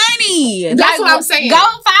pushing. no money? That's what I'm saying. Go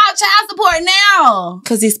file child support now.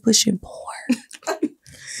 Because it's pushing poor.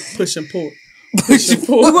 Pushing poor. Pushing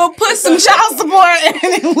poor. We will put some child support and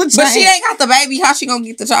it will change. But she ain't got the baby. How she gonna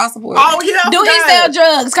get the child support? Oh, yeah. Do he sell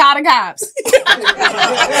drugs? Call the cops.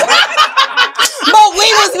 But we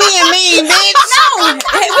was being mean, bitch. No, we mean to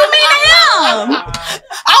him.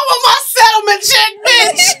 I want my settlement check,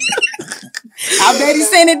 bitch. I bet he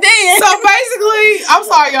sent it then. So basically, I'm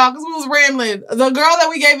sorry, y'all, because we was rambling. The girl that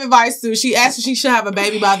we gave advice to, she asked if she should have a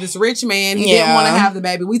baby by this rich man. He didn't want to have the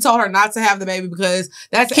baby. We told her not to have the baby because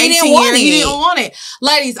that's 18 years. He didn't want it.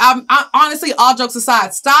 Ladies, I honestly, all jokes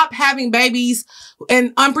aside, stop having babies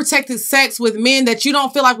and unprotected sex with men that you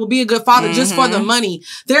don't feel like will be a good father just for the money.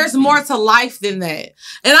 There's more to life than that.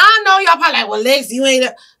 And I know y'all probably like, well, Lex, you ain't...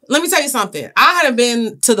 Let me tell you something. I had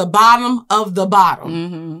been to the bottom of the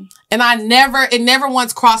bottom. And it never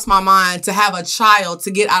once crossed my mind to have a child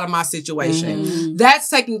to get out of my situation. That's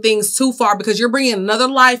taking things too far because you're bringing another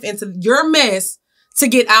life into your mess to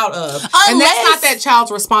get out of. And that's not that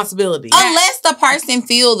child's responsibility. Unless the person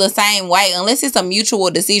feel the same way, unless it's a mutual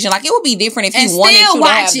decision. Like, it would be different if And you wanted still to watch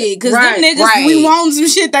have it because them niggas, we want some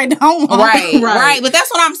shit they don't want. Right. But that's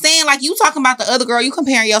what I'm saying. Like, you talking about the other girl, you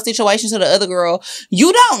comparing your situation to the other girl.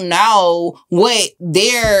 You don't know what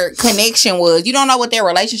their connection was. You don't know what their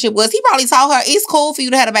relationship was. He probably told her, it's cool for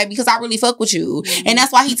you to have a baby because I really fuck with you. And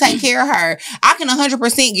that's why he take care of her. I can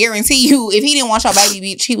 100% guarantee you, if he didn't want your baby,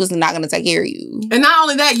 bitch, he was not going to take care of you. And not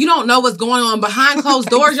only that, you don't know what's going on behind closed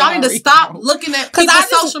doors. Y'all need to stop looking at people's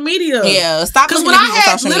social media. Yeah, stop Because looking when at I people's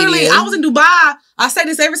had social literally, media. I was in Dubai. I say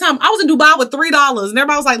this every time. I was in Dubai with $3, and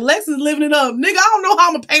everybody was like, "Lex is living it up, nigga. I don't know how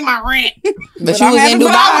I'm gonna pay my rent." But you was in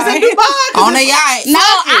Dubai. I was in Dubai On a yacht. No,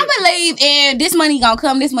 I believe in this money gonna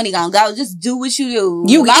come, this money gonna go. Just do what you do.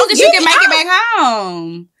 You- As long as you- you can make it back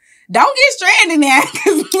home. Don't get stranded now.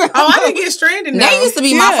 Oh, I didn't get stranded now. That used to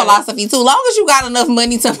be my philosophy too. Long as you got enough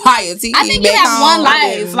money to buy a ticket, I think you back have home. one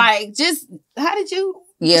life. Like, just, how did you?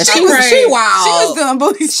 Yeah, She she was prayed. wild. She was doing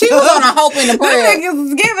booty She was on a hope in the Them prayer. niggas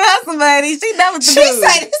was giving her some money. She know what to She do.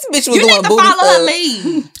 said this bitch was You doing need to booty follow her stuff.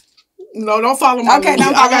 lead. No, don't follow my Okay, lead.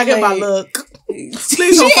 don't I got follow hit by lead. luck. Please She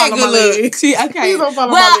don't had follow good my luck. lead. Okay. Please don't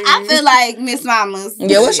follow Well, my I lead. feel like Miss Mamas.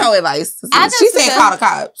 Yeah, what's your advice? I just She said feel- call the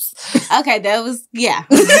cops. Okay, that was, yeah.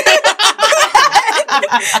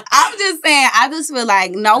 I'm just saying, I just feel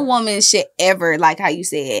like no woman should ever, like how you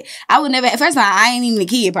said, I would never, first of all, I ain't even a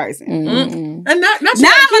kid person. And not Now I'm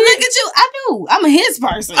gonna look at you, I do. I'm a his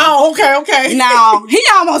person. Oh, okay. No, he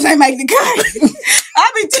almost ain't make the cut.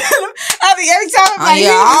 I be telling him, every time I'm like,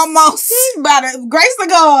 Yeah, almost. he's by the grace of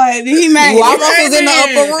God, he made You it. almost was in the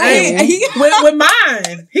upper room. Hey, with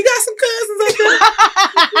mine. He got some cousins up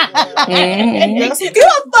there. He got some You a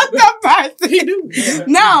fucked up person. He do.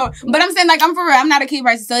 No, but I'm saying, like, I'm for real. I'm not a kid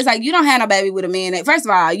person. So it's like, you don't have no baby with a man. First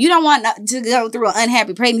of all, you don't want to go through an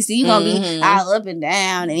unhappy pregnancy. You're going to be all up and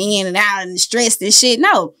down and in and out and stressed and shit.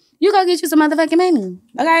 No. You go get you some motherfucking baby.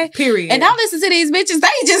 Okay? Period. And don't listen to these bitches.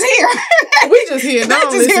 They just here. We just here. They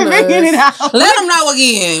Don't just here listen to figuring it us. out. Let them know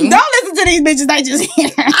again. Don't listen to these bitches. They just here.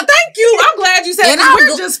 Thank you. I'm glad you said And that. I'm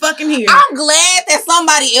We're gl- just fucking here. I'm glad that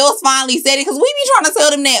somebody else finally said it because we be trying to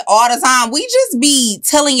tell them that all the time. We just be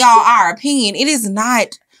telling y'all our opinion. It is not.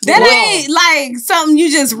 That wrong. ain't like something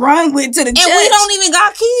you just run with to the And judge. we don't even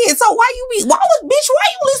got kids. So why you listen to us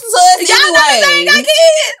Y'all anyway? know they ain't got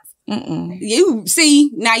kids. Mm-mm. You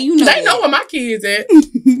see, now you know. They know where my kids at.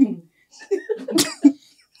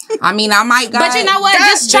 I mean, I might. But you know what? God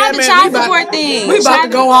Just try damn the it, child we about- support thing. We about to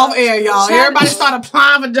go off air, y'all. Everybody start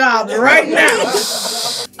applying for jobs right now.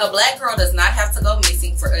 A black girl does not have to go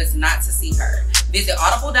missing for us not to see her. Visit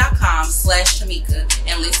audible.com/Tamika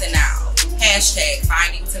and listen now.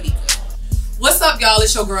 #Finding Tamika. What's up, y'all?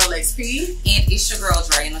 It's your girl XP. And it's your girl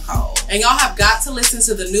Dre Nicole. And y'all have got to listen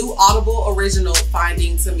to the new Audible original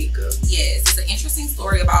Finding Tamika. Yes, it's an interesting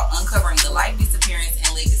story about uncovering the life, disappearance,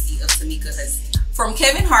 and legacy of Tamika Huston. From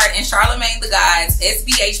Kevin Hart and Charlamagne the God's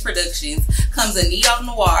SBH Productions comes a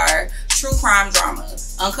neo-noir true crime drama.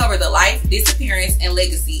 Uncover the life, disappearance, and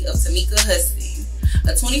legacy of Tamika Huston,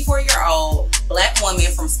 a 24-year-old black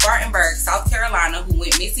woman from Spartanburg, South Carolina, who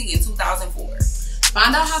went missing in 2004.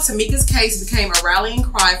 Find out how Tamika's case became a rallying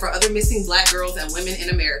cry for other missing black girls and women in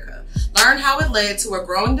America. Learn how it led to a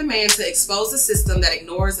growing demand to expose a system that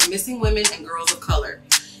ignores missing women and girls of color.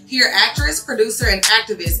 Hear actress, producer, and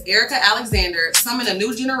activist Erica Alexander summon a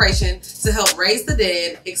new generation to help raise the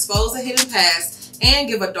dead, expose a hidden past, and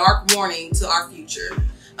give a dark warning to our future.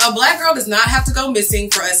 A black girl does not have to go missing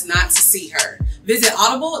for us not to see her. Visit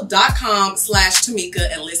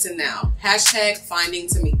audible.com/Tamika and listen now. #Finding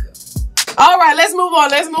Tamika. All right, let's move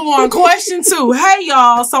on. Question 2. Hey,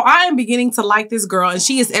 y'all. So I am beginning to like this girl, and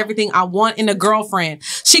she is everything I want in a girlfriend.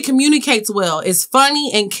 She communicates well, is funny,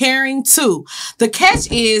 and caring too. The catch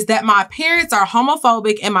is that my parents are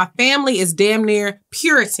homophobic and my family is damn near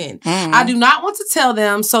Puritan. I do not want to tell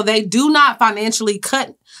them, so they do not financially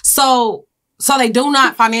cut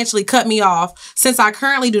me off, since I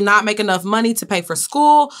currently do not make enough money to pay for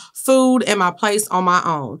school, food, and my place on my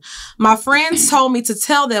own. My friends told me to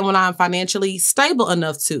tell them when I'm financially stable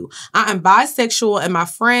enough to. I am bisexual, and my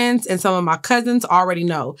friends and some of my cousins already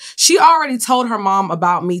know. She already told her mom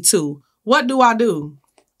about me too. What do I do?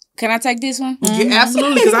 Can I take this one? Yeah,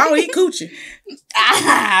 absolutely, because I don't eat coochie.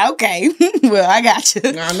 Okay. Well, I got you.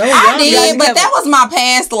 I know. I did, but that was my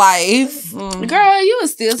past life. Girl, you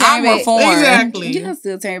was still turning back. reformed. Exactly. You was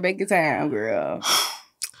still turning back in time, girl.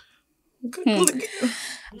 All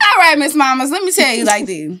right, Miss Mamas, let me tell you like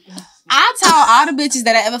this. I told all the bitches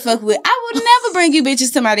that I ever fuck with, I would never bring you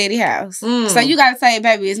bitches to my daddy house. So you gotta say,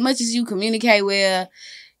 baby, as much as you communicate well,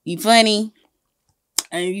 you funny,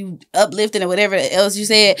 and you uplifting or whatever else you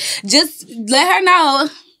said, just let her know,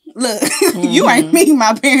 look, you ain't meeting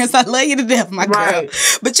my parents. I love you to death, my girl.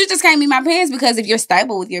 But you just can't meet my parents because if you're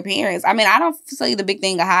stable with your parents, I mean, I don't see the big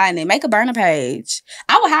thing of hiding it. Make a burner page.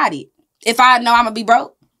 I would hide it if I know I'm gonna be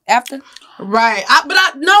broke after. Right. But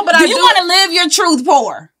I do. You want to live your truth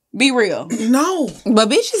poor. Be real. No. But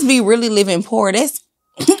bitches be really living poor. That's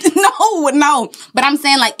No. But I'm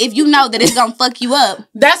saying, like, if you know that it's gonna fuck you up,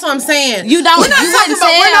 That's what I'm saying. you don't. We're not You talking wouldn't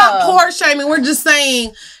about, we're not tell. poor shaming. We're just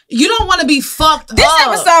saying you don't want to be fucked This up.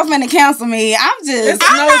 episode finna cancel me. I'm just.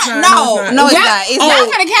 No, it's not. no, it's not. It's Y'all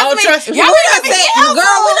not. finna cancel me. trust me. Y'all We finna done be said, canceled.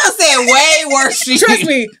 girl, we done said way worse shit. Trust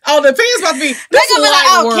me. Oh, the opinion's about to be. They This gonna be like,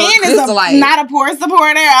 light oh, work. Ken is It's light. not a poor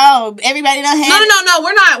supporter. Oh, everybody done had. No.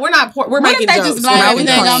 We're not poor. We're What if making they jokes. just blame We're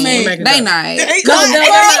making everything jokes. on me? We're making They jokes. not.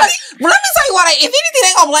 No, Let me tell you what. If anything,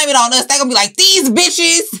 they gonna blame it on us. They gonna be like, these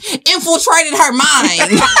bitches infiltrated her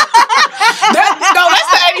mind.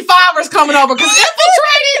 That's the 85ers coming over because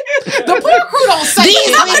infiltrated. The poor crew don't say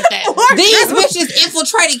shit like that. These bitches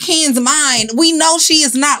infiltrated Ken's mind. We know she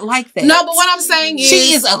is not like that. No, but what I'm saying is,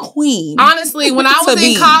 she is a queen. honestly, when I To was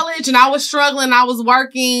in be. college and I was struggling, I was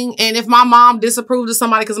working, and if my mom disapproved of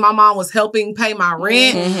somebody because my mom was helping pay my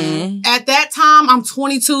rent, at that time, I'm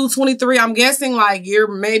 22, 23. I'm guessing like you're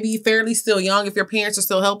maybe fairly still young if your parents are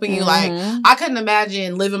still helping you. Like, I couldn't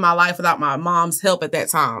imagine living my life without my mom's help at that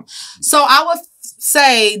time. So I would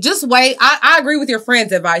say, just wait. I agree with your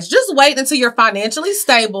friend's advice. Just wait until you're financially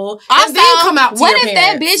stable and then come out to what your if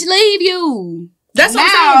parents. that bitch leave you? That's what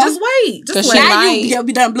Now- I'm saying. Just wait. Just 'Cause wait. she Now might.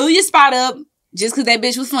 you done blew your spot up just because that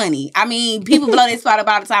bitch was funny. I mean, people blow their spot up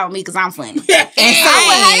all the time with me because I'm funny. I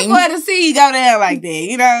would hate for her to see you go down like that,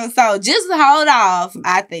 you know? So just hold off,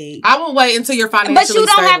 I think. I will wait until you're financially But you don't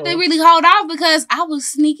stable. have to really hold off because I was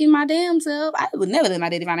sneaking my damn self. I would never let my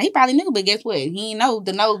daddy find out. He probably knew, but guess what? He ain't know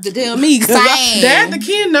to tell me. 'Cause Same. Dad, the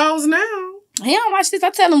kid knows now. he don't watch this. I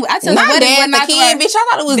tell him Not what Dad the not to Ken, watch. bitch. I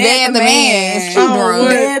thought it was Dad the man. She Oh, drunk. what?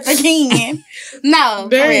 Dad the Ken. No, for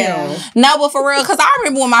Damn. real. No, but for real, because I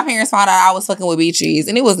remember when my parents found out I was fucking with bitches,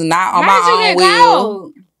 and it was not on How my did you own get will.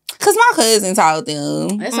 caught? Because my cousin told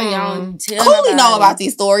them. That's what y'all don't tell Cooley know nobody. about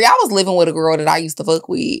this story. I was living with a girl that I used to fuck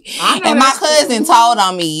with. I know And my that's cousin told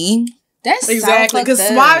on me. That's Exactly. Because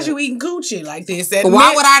so why is you eating coochie like this? At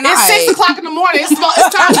Why would I not? It's 6 o'clock in the morning. It's time to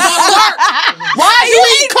go to work. Why are you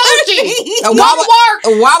eating coochie? And Go why to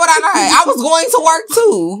work. Why would I not? I was going to work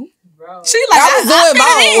too. bro. She like, I was doing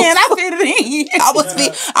both. I fit it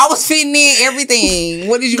in. I was fitting in everything.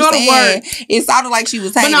 What did you Go to say? work. It sounded like she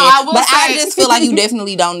was saying no, I will but I say- just feel like you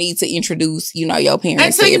definitely don't need to introduce, your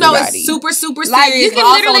parents Until to you know everybody. it's super, super serious. Like, you but can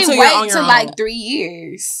also literally until you're on wait your till own. like 3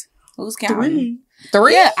 years. Who's counting?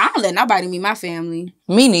 3? Yeah, I don't let nobody meet my family.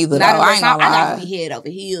 Me neither, though. Not I unless ain't gonna I got lie. to be head over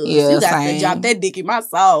heels. Yeah, You got same. to drop that dick in my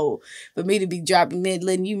soul for me to be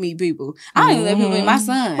letting you meet people. I don't even let people meet my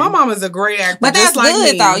son. My mom is a great actor. But that's just like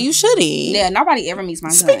good, me. though. You shouldn't. Yeah, nobody ever meets my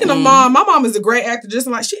son. Speaking of mom, my mom is a great actor. Just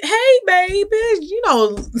like hey baby,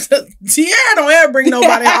 Tiara don't ever bring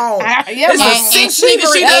nobody home. Yeah, It's mama. a six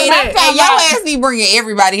niggas she done met. And your ass be bringing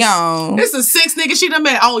everybody home. It's a 6 niggas she done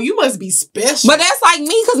met. Oh, you must be special. But that's like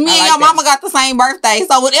me, because me I and like your that. mama got the same birthday.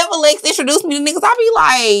 So whenever Lex introduced me to niggas, I be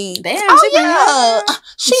like, Damn, oh she bring yeah,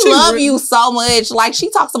 she love you so much. Like, she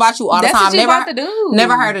talks about you all the That's time. what you about to do.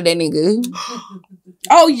 Never heard of that nigga.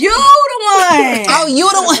 Oh, you the one. Oh, you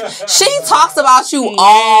the one. She talks about you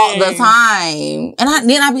all the time. And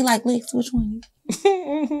then I be like, Lex, which one?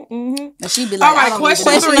 And she be like, all right,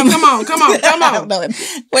 question 3. Come on.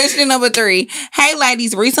 Question number 3. Hey,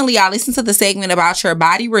 ladies. Recently, I listened to the segment about your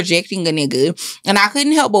body rejecting a nigga, and I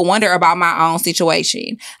couldn't help but wonder about my own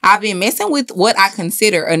situation. I've been messing with what I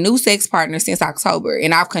consider a new sex partner since October,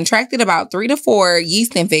 and I've contracted about 3 to 4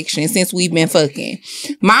 yeast infections since we've been fucking.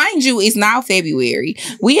 Mind you, it's now February.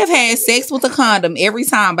 We have had sex with a condom every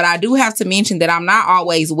time, but I do have to mention that I'm not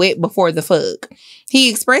always wet before the fuck. He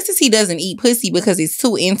expresses he doesn't eat pussy because it's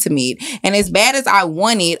too intimate. And as bad as I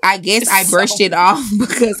want it, I guess I brushed it off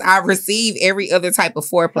because I receive every other type of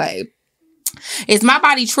foreplay. Is my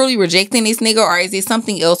body truly rejecting this nigga, or is it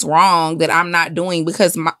something else wrong that I'm not doing?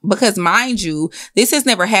 Because mind you, this has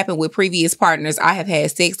never happened with previous partners I have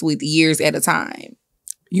had sex with years at a time.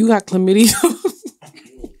 You got chlamydia?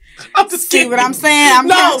 I'm just See kidding. what I'm saying?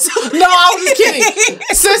 No, I was just kidding.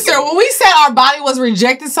 Sister, when we said our body was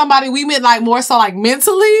rejecting somebody, we meant like more so like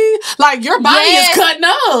mentally. Like your body is cutting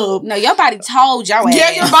up. No, your body told your ass.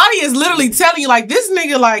 Yeah, your body is literally telling you like this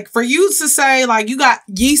nigga, like for you to say like you got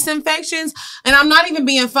yeast infections, and I'm not even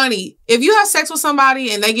being funny. If you have sex with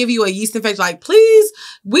somebody and they give you a yeast infection, like please,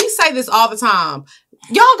 we say this all the time.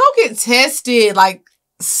 Y'all go get tested. Like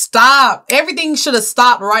stop. Everything should have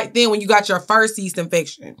stopped right then when you got your first yeast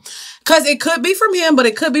infection. Because it could be from him, but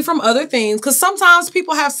it could be from other things. Because sometimes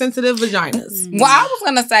people have sensitive vaginas. Well, I was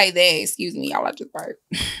going to say that. Excuse me, y'all. I just burped.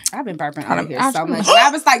 I've been burping out here so much. And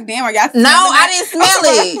I was like, damn, are y'all No, I didn't smell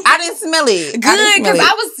it. I didn't smell it. Good, because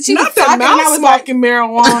I was, she was Not that talking and I mouth was like, smoking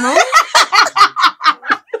marijuana.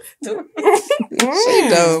 She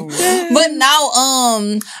dumb. But no,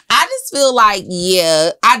 I just feel like,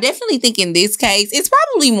 yeah, I definitely think in this case, it's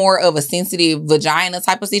probably more of a sensitive vagina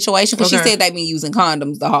type of situation, because she said they've been using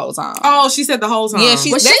condoms the whole time. Oh, she said the whole time. Yeah, well,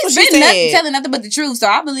 that's what she's she been said. telling nothing but the truth, so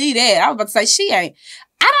I believe that. I was about to say she ain't.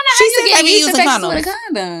 I don't know She how you said get they be yeast using infections condoms. with a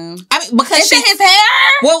condom. I mean, because Is it his hair?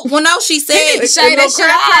 well, no, she said. He need to shave that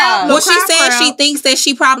shit off. Well, she said she thinks that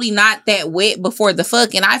she probably not that wet before the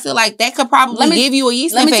fuck, and I feel like that could probably give you a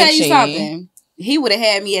yeast Let me infection. tell you something. He would have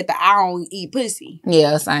had me at the I don't eat pussy.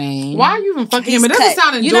 Yeah, same. Why are you even fucking him? It He's doesn't cut.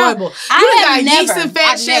 sound You know, enjoyable. I You have got never- yeast I've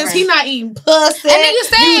infections. never. He not eating pussy. And then you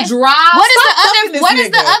said, you dry. What is Stop the fucking other? this What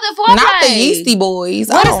is the nigga. other foreplay? Not the yeasty boys.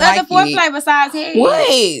 What I is don't the other like it. foreplay besides head?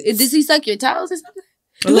 What? Does he suck your toes or something?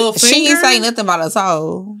 A little She finger? ain't say nothing about a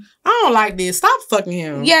toe. I don't like this. Stop fucking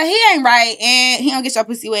him. Yeah, he ain't right, and he don't get your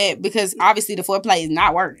pussy wet because obviously the foreplay is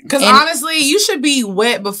not working. Because honestly, you should be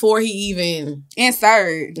wet before he even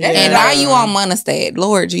Insert. Yeah. And now you on Monistat.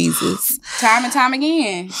 Lord Jesus. Time and time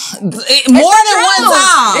again. More than one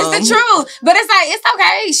time. It's the truth. But it's like, it's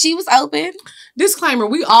okay. She was open. Disclaimer: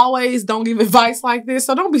 we always don't give advice like this,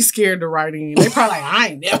 so don't be scared to write in. They probably like, I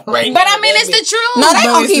ain't never writing. But I mean, it's the truth. No, they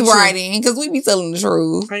No, gonna it's keep the truth. writing because we be telling the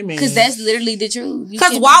truth. Amen. Because that's literally the truth.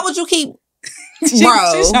 Because why would you keep,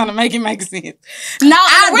 bro? She's trying to make it make sense. No,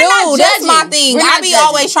 I we're do. not That's my judging. thing. We're I not be judging.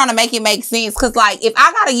 always trying to make it make sense. Because, like, if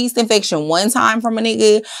I got a yeast infection one time from a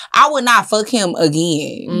nigga, I would not fuck him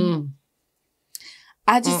again.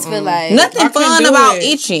 I just feel like Nothing I couldn't fun do about it.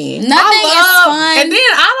 itching. nothing is fun. And then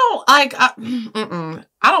I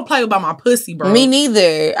don't play about my pussy, bro. Me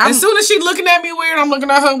neither. As soon as she looking at me weird, I'm looking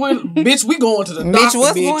at her with, bitch, we going to the doctor, Bitch,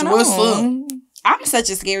 what's going What's on? up? I'm such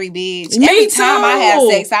a scary bitch. Me Every time I have too.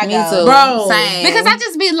 sex, I Me go. too. Bro. Same. Because I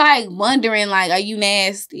just be like wondering, like, are you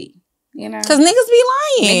nasty? You know? Because niggas be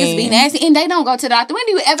lying. Niggas be nasty and they don't go to the doctor. When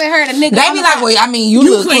do you ever heard a nigga? They be like, well, I mean, you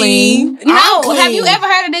look clean. no. I'm clean. Have you ever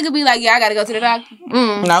heard a nigga be like, yeah, I gotta go to the doctor?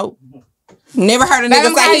 Nope. Never heard a Let nigga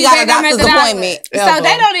him say call he you got a back, I'm at doctor's the doctor. appointment. So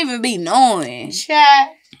they don't even be knowing.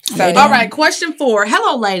 So, All right, question 4.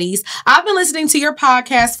 Hello, ladies. I've been listening to your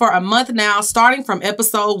podcast for a month now, starting from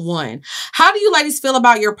episode 1. How do you ladies feel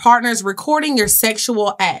about your partners recording your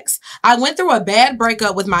sexual acts? I went through a bad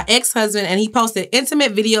breakup with my ex-husband, and he posted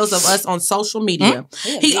intimate videos of us on social media.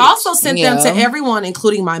 He also sent them to everyone,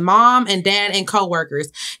 including my mom and dad and coworkers.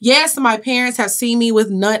 Yes, my parents have seen me with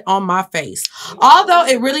nut on my face. Although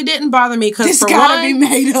it really didn't bother me because for one, be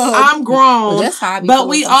made up. I'm grown, Well, that's how I be but feeling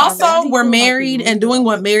we sometimes. also were married and doing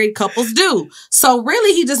what married couples do. So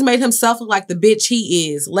really, he just made himself look like the bitch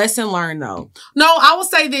he is. Lesson learned, though. No, I will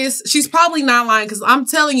say this. She's probably not lying because I'm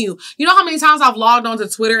telling you, you know how many times I've logged onto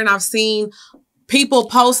Twitter and I've seen people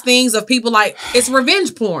post things of people like, it's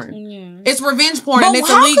revenge porn. It's revenge porn, But and it's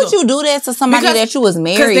how illegal. could you do that to somebody that you was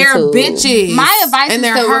married Because to? they're bitches. my advice and is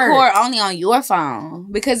they're to hurt. record only on your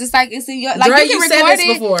phone because it's like it's in your like Dre, you can you said record this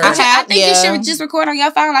it. before. I think you Yeah. should just record on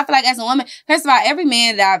your phone. I feel like as a woman, first of all, every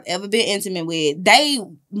man that I've ever been intimate with, they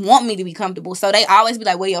want me to be comfortable, so they always be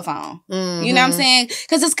like, "Where your phone?" You know what I'm saying?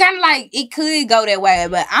 Because it's kind of like it could go that way,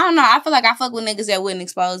 but I don't know. I feel like I fuck with niggas that wouldn't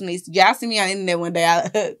expose me. Y'all see me on the internet one day.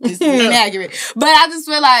 It's inaccurate, but I just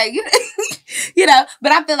feel like you know.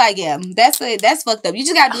 But I feel like that's fucked up. You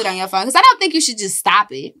just gotta do it on your phone because I don't think you should just stop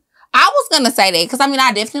it. I was gonna say that because I mean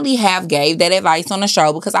I definitely have gave that advice on the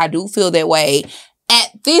show because I do feel that way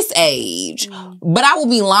at this age. But I would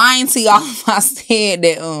be lying to y'all if I said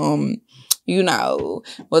that you know,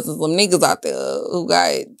 was some niggas out there who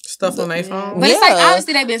got Stuff on their phone. But it's like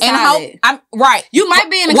obviously they've been and solid. I'm right. You might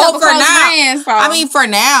be in a Well, couple for close now- friends. So. I mean, for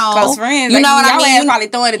now, close friends. You know what I Y'all mean? ass probably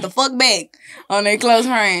throwing it the fuck back on their close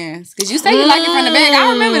friends. Because you say you like it from the back.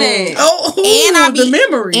 I remember that. Oh, And I be the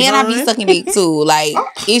memory. and I be sucking dick too. Like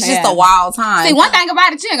it's just a wild time. See, one thing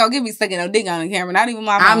about it, you ain't gonna get me sucking no dick on the camera. Not even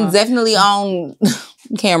my mom. I'm definitely on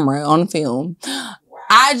camera on film.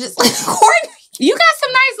 I just Courtney. You got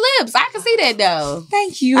some nice lips. I can see that though.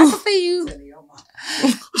 Thank I you. can see you.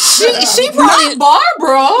 She probably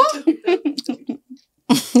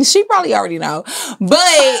she probably already know,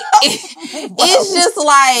 but it's just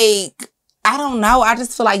like I don't know. I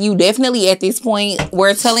just feel like you definitely at this point.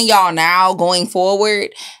 We're telling y'all now going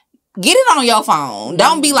forward. Get it on your phone.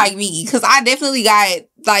 Don't be like me, because I definitely got,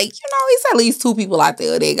 like, you know, it's at least 2 people out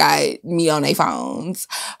there that got me on their phones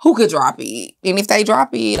who could drop it. And if they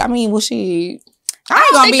drop it, I mean, well, shit. I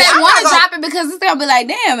don't think they want to drop it because it's gonna be like,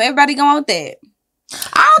 damn, everybody going with that.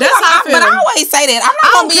 But I always say that. I'm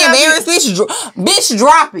not gonna be embarrassed. Bitch,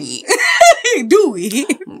 drop it. Do it.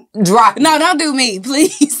 Drop it. No, don't do me,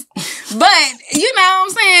 please. But you know what I'm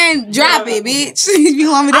saying? Drop it, bitch. If you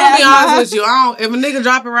want me to I'll be have honest with you. If a nigga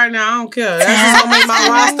drop it right now, I don't care. That's just gonna make my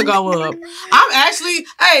roster go up. I'm actually,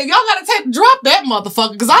 hey, y'all gotta drop that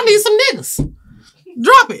motherfucker because I need some niggas.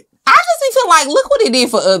 Drop it. I just feel like, look what it did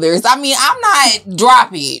for others. I mean, I'm not drop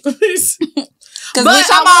it. Because bitch,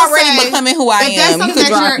 I'm already becoming who I am. You could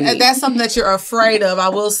drop it. If that's something that you're afraid of, I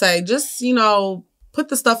will say, just, you know, put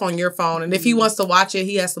the stuff on your phone. And if he wants to watch it,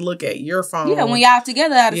 he has to look at your phone. Yeah, when y'all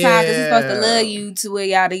together all the time, because he's supposed to love you to where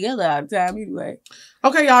y'all together all the time anyway.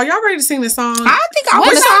 Okay, y'all ready to sing this song? I think I What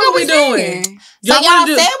was. song are we doing? So y'all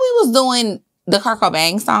said we was doing the Kurt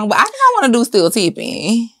Cobain song, but I think I want to do Still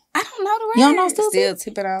Tipping. I don't know the words. You don't know Still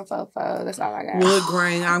tipping on fofo. That's all I got. Wood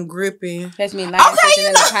grain, I'm gripping. That's me. Okay,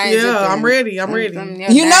 you know. Yeah, I'm ready. I'm ready.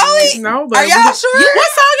 You know it? No, but Are y'all sure? What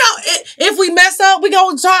song y'all? If we mess up, we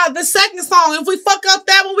gonna try the second song. If we fuck up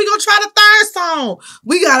that one, we gonna try the third song.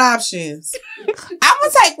 We got options. I'm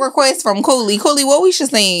gonna take requests from Cooley. Cooley, what we should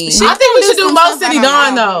sing? I think we should do Mo City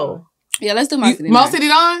Dawn though. Yeah, let's do Mo City Dawn. Mo City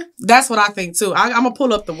Dawn? That's what I think too. I'm gonna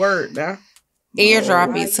pull up the word now.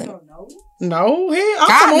 Airdrop it. No, here I'm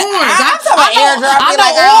God, from Orange. I'm talking airdrop it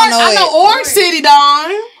like I don't know I it. know Orange City Dawn.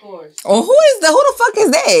 Oh, who the fuck is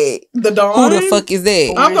that? The Dawn. Who the fuck is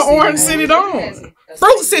that? I'm the Orange City Dawn.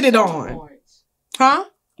 Fruit City Dawn. Huh?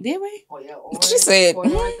 Did we? She said,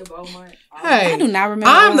 Hey, I do not remember.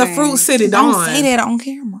 I'm the Fruit City Dawn. don't say that on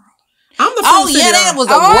camera. I'm the Fruit City Dawn. That was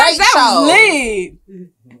a great show.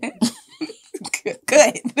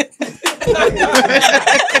 Good.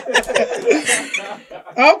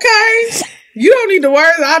 Okay. You don't need the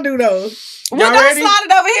words. I do those. Well, don't ready? slide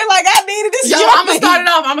it over here like I needed this. Yo, I'm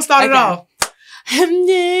gonna start it off.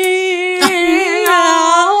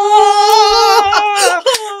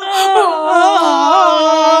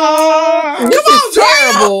 Come on,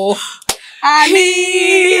 terrible. I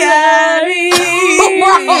need.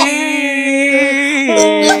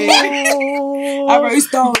 I already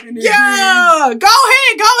stoned in this. Yeah. Go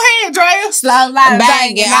ahead, Drea. Slow line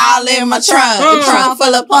banging all in my trunk. Trunk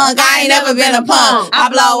full of punk. I ain't never been a punk. I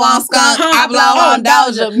blow on skunk. I blow on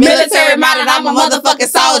Doja. Military minded, I'm a motherfucking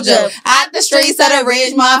soldier. Out the streets of the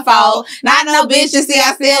rich motherfucker. Not no bitch, you see,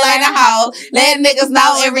 I still ain't a hoe. Let niggas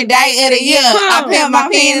know every day of the year. I pimp my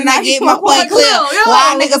pen and I get my point clear.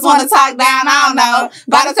 Why niggas wanna talk down, I don't know.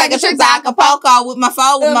 Gotta take a trip to Acapulco with my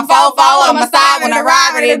fofo on my side. When I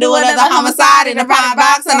ride, ready to do another homicide in the prime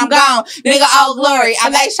box and I'm gone. Nigga, oh glory. I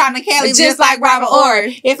lay Shauna Kelly just like Robert Orr.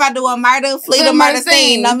 If I do a murder, flee the murder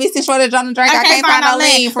scene. No missing shortage on the drink, I can't find no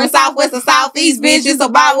lean. From southwest to southeast, bitch, it's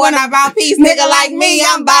about one about peace. Nigga like me,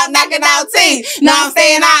 I'm about knocking out teeth. Know I'm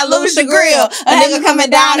saying I lose your grill. A nigga coming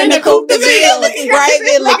down in the coupe de ville. Looking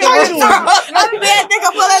crazy, looking real. That nigga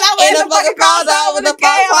pulling out In the fucking photo with the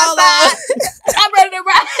photo. I'm ready to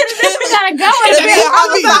ride. We gotta go.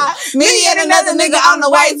 Me and another nigga on the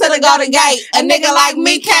way to the Golden Gate. A nigga like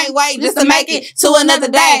me can't wait just to make it to another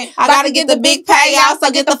day. I gotta get the big payout,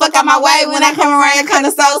 so get the fuck out my way. When I come around,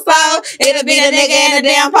 kinda so. It'll be the nigga in the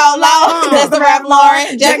damn polo. That's the rap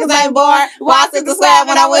Lauren. Jackets ain't born. Watch it the swag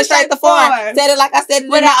when I went straight to foreign. Said it like I said it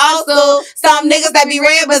in the old school. Some niggas that be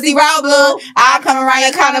red but zero blue. I come around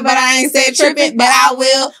your corner, but I ain't said tripping, but I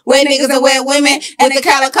will. Wet niggas and wet women and the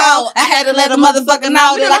calico. I had to let a motherfucker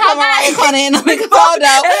know that I come around your corner in a nigga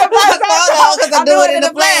photo. Cause I do it in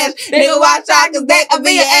the flash. Nigga watch out cause that could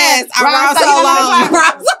be your ass. I run so long.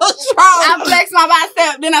 Run so strong. I flex my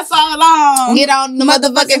bicep, then I saw along. Get on the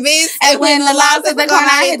motherfucking fence. And when the law says the corner,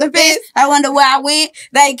 I hit the fence. I wonder where I went.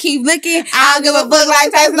 They keep looking. I don't give a fuck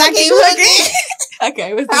like Tyson. I keep looking.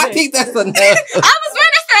 Okay, what's I think that's enough. I was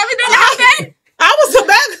ready for everything to happen. I was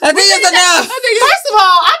about. I think it's enough. First of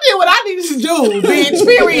all, I did what I needed to do, bitch.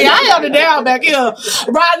 Period. I held it down back here,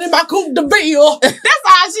 riding in my coupe de ville. That's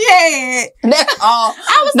all she had. That's all.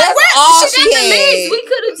 I was That's like, where all she she got the had. leads? We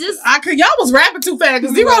could have just. Y'all was rapping too fast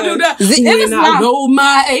because Zero do that. It was I know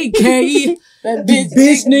my AK. That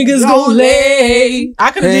bitch niggas gon' lay.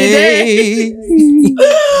 I could have did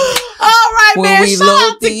that. All right, When man. we Shout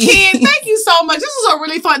out to low-key. Ken. Thank you so much. This was a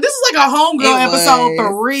really fun. This is like a homegirl It episode was.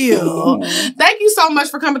 for real. Thank you so much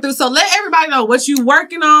for coming through. So let everybody know what you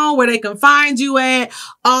working on, where they can find you at,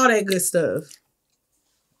 all that good stuff.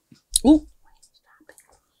 Ooh.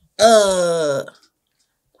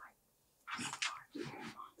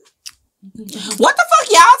 What the fuck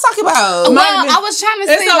y'all talking about? Well, I was trying to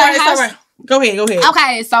see It's all right. like how. It's all right. Go ahead.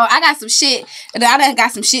 Okay, so I got some shit. I done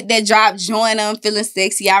got some shit that dropped. Join them, feeling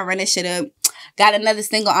sexy. Y'all running shit up. Got another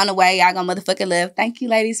single on the way. Y'all gonna motherfucking love. Thank you,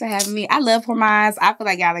 ladies, for having me. I love Hormones. I feel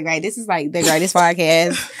like y'all are great. This is like the greatest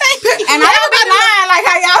podcast. And I don't be lying like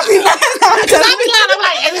how y'all be lying. Because I be lying. I'm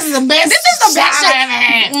like, hey, this is the best. This is the best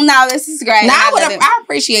shit. No, this is great. Now I love it. I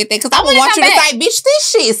appreciate that because I would wanna want you come to back. say, bitch, this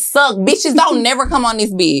shit suck. Bitches don't never come on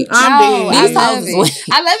this bitch. No, I These love hoes it. is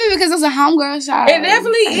I love it because it's a homegirl show. It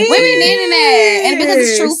definitely is. We be needing that. And because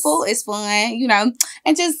it's truthful, it's fun, you know.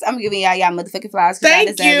 And just, I'm giving y'all motherfucking flowers. Thank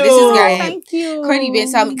y'all deserve you. it. This is great. Thank you. Courtney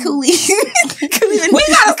been telling me Cooley. We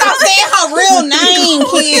gotta stop saying her real name,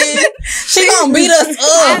 kid. She gonna beat us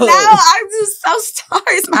I up. know. I'm just so sorry.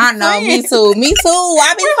 It's my I know, friend. me too. Me too.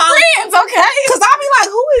 I be We're calling friends, okay? because I be like,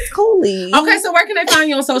 who is Cooley? Okay, so where can they find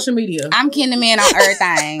you on social media? I'm Ken the Man on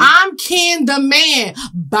everything. I'm Ken the Man.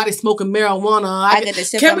 Body smoking marijuana. I get the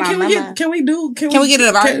shit Can from we, my can we mama. get? Can we do? Can we get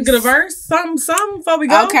a verse? Get a verse? Some before we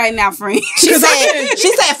go. Okay, now, friend. She 'Cause I said, can-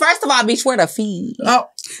 she said, first of all, bitch, where the feed? Oh,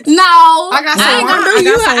 No. I got some I ain't wine. gonna do I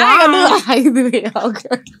you. got some I ain't wine. gonna do how you do it.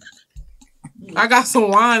 Okay. I got some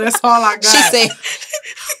wine. That's all I got. She said,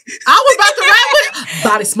 I was about to rap with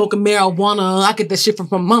body smoking marijuana. I get that shit from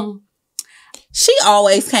my mom. she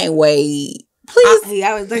always can't wait. Please,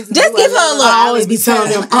 just give her a little. I always be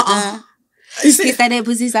telling them, You He see, said that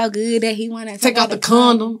pussy so good that he wanna take out the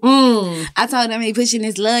condom. I told him he pushing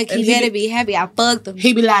his luck. And He he better be happy. I fucked him.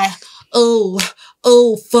 He be like, oh,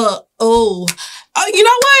 fuck, oh. You know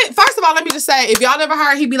what? First of all, let me just say, if y'all never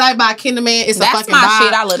heard He Be Like by Ken the Man, it's a That's fucking my vibe.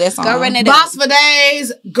 shit. I love that song. Go run it up. Boss for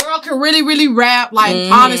days. Girl can really, really rap. Like,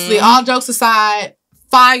 honestly, all jokes aside,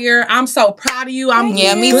 fire. I'm so proud of you. I'm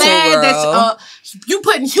Yeah, me too, glad girl. that you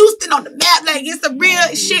putting Houston on the map. Like, it's some real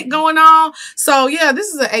shit going on. So, yeah, this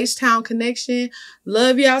is an H-Town connection.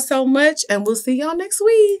 Love y'all so much, and we'll see y'all next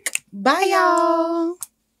week. Bye, y'all.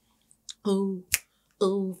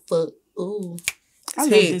 Ooh, fuck, ooh. I love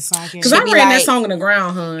this song. Because I Should be ran that like- song on the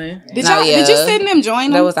ground, hun. Did y'all? Did you send them join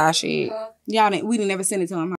them? That was our shit. Y'all didn't. We didn't never send it to them.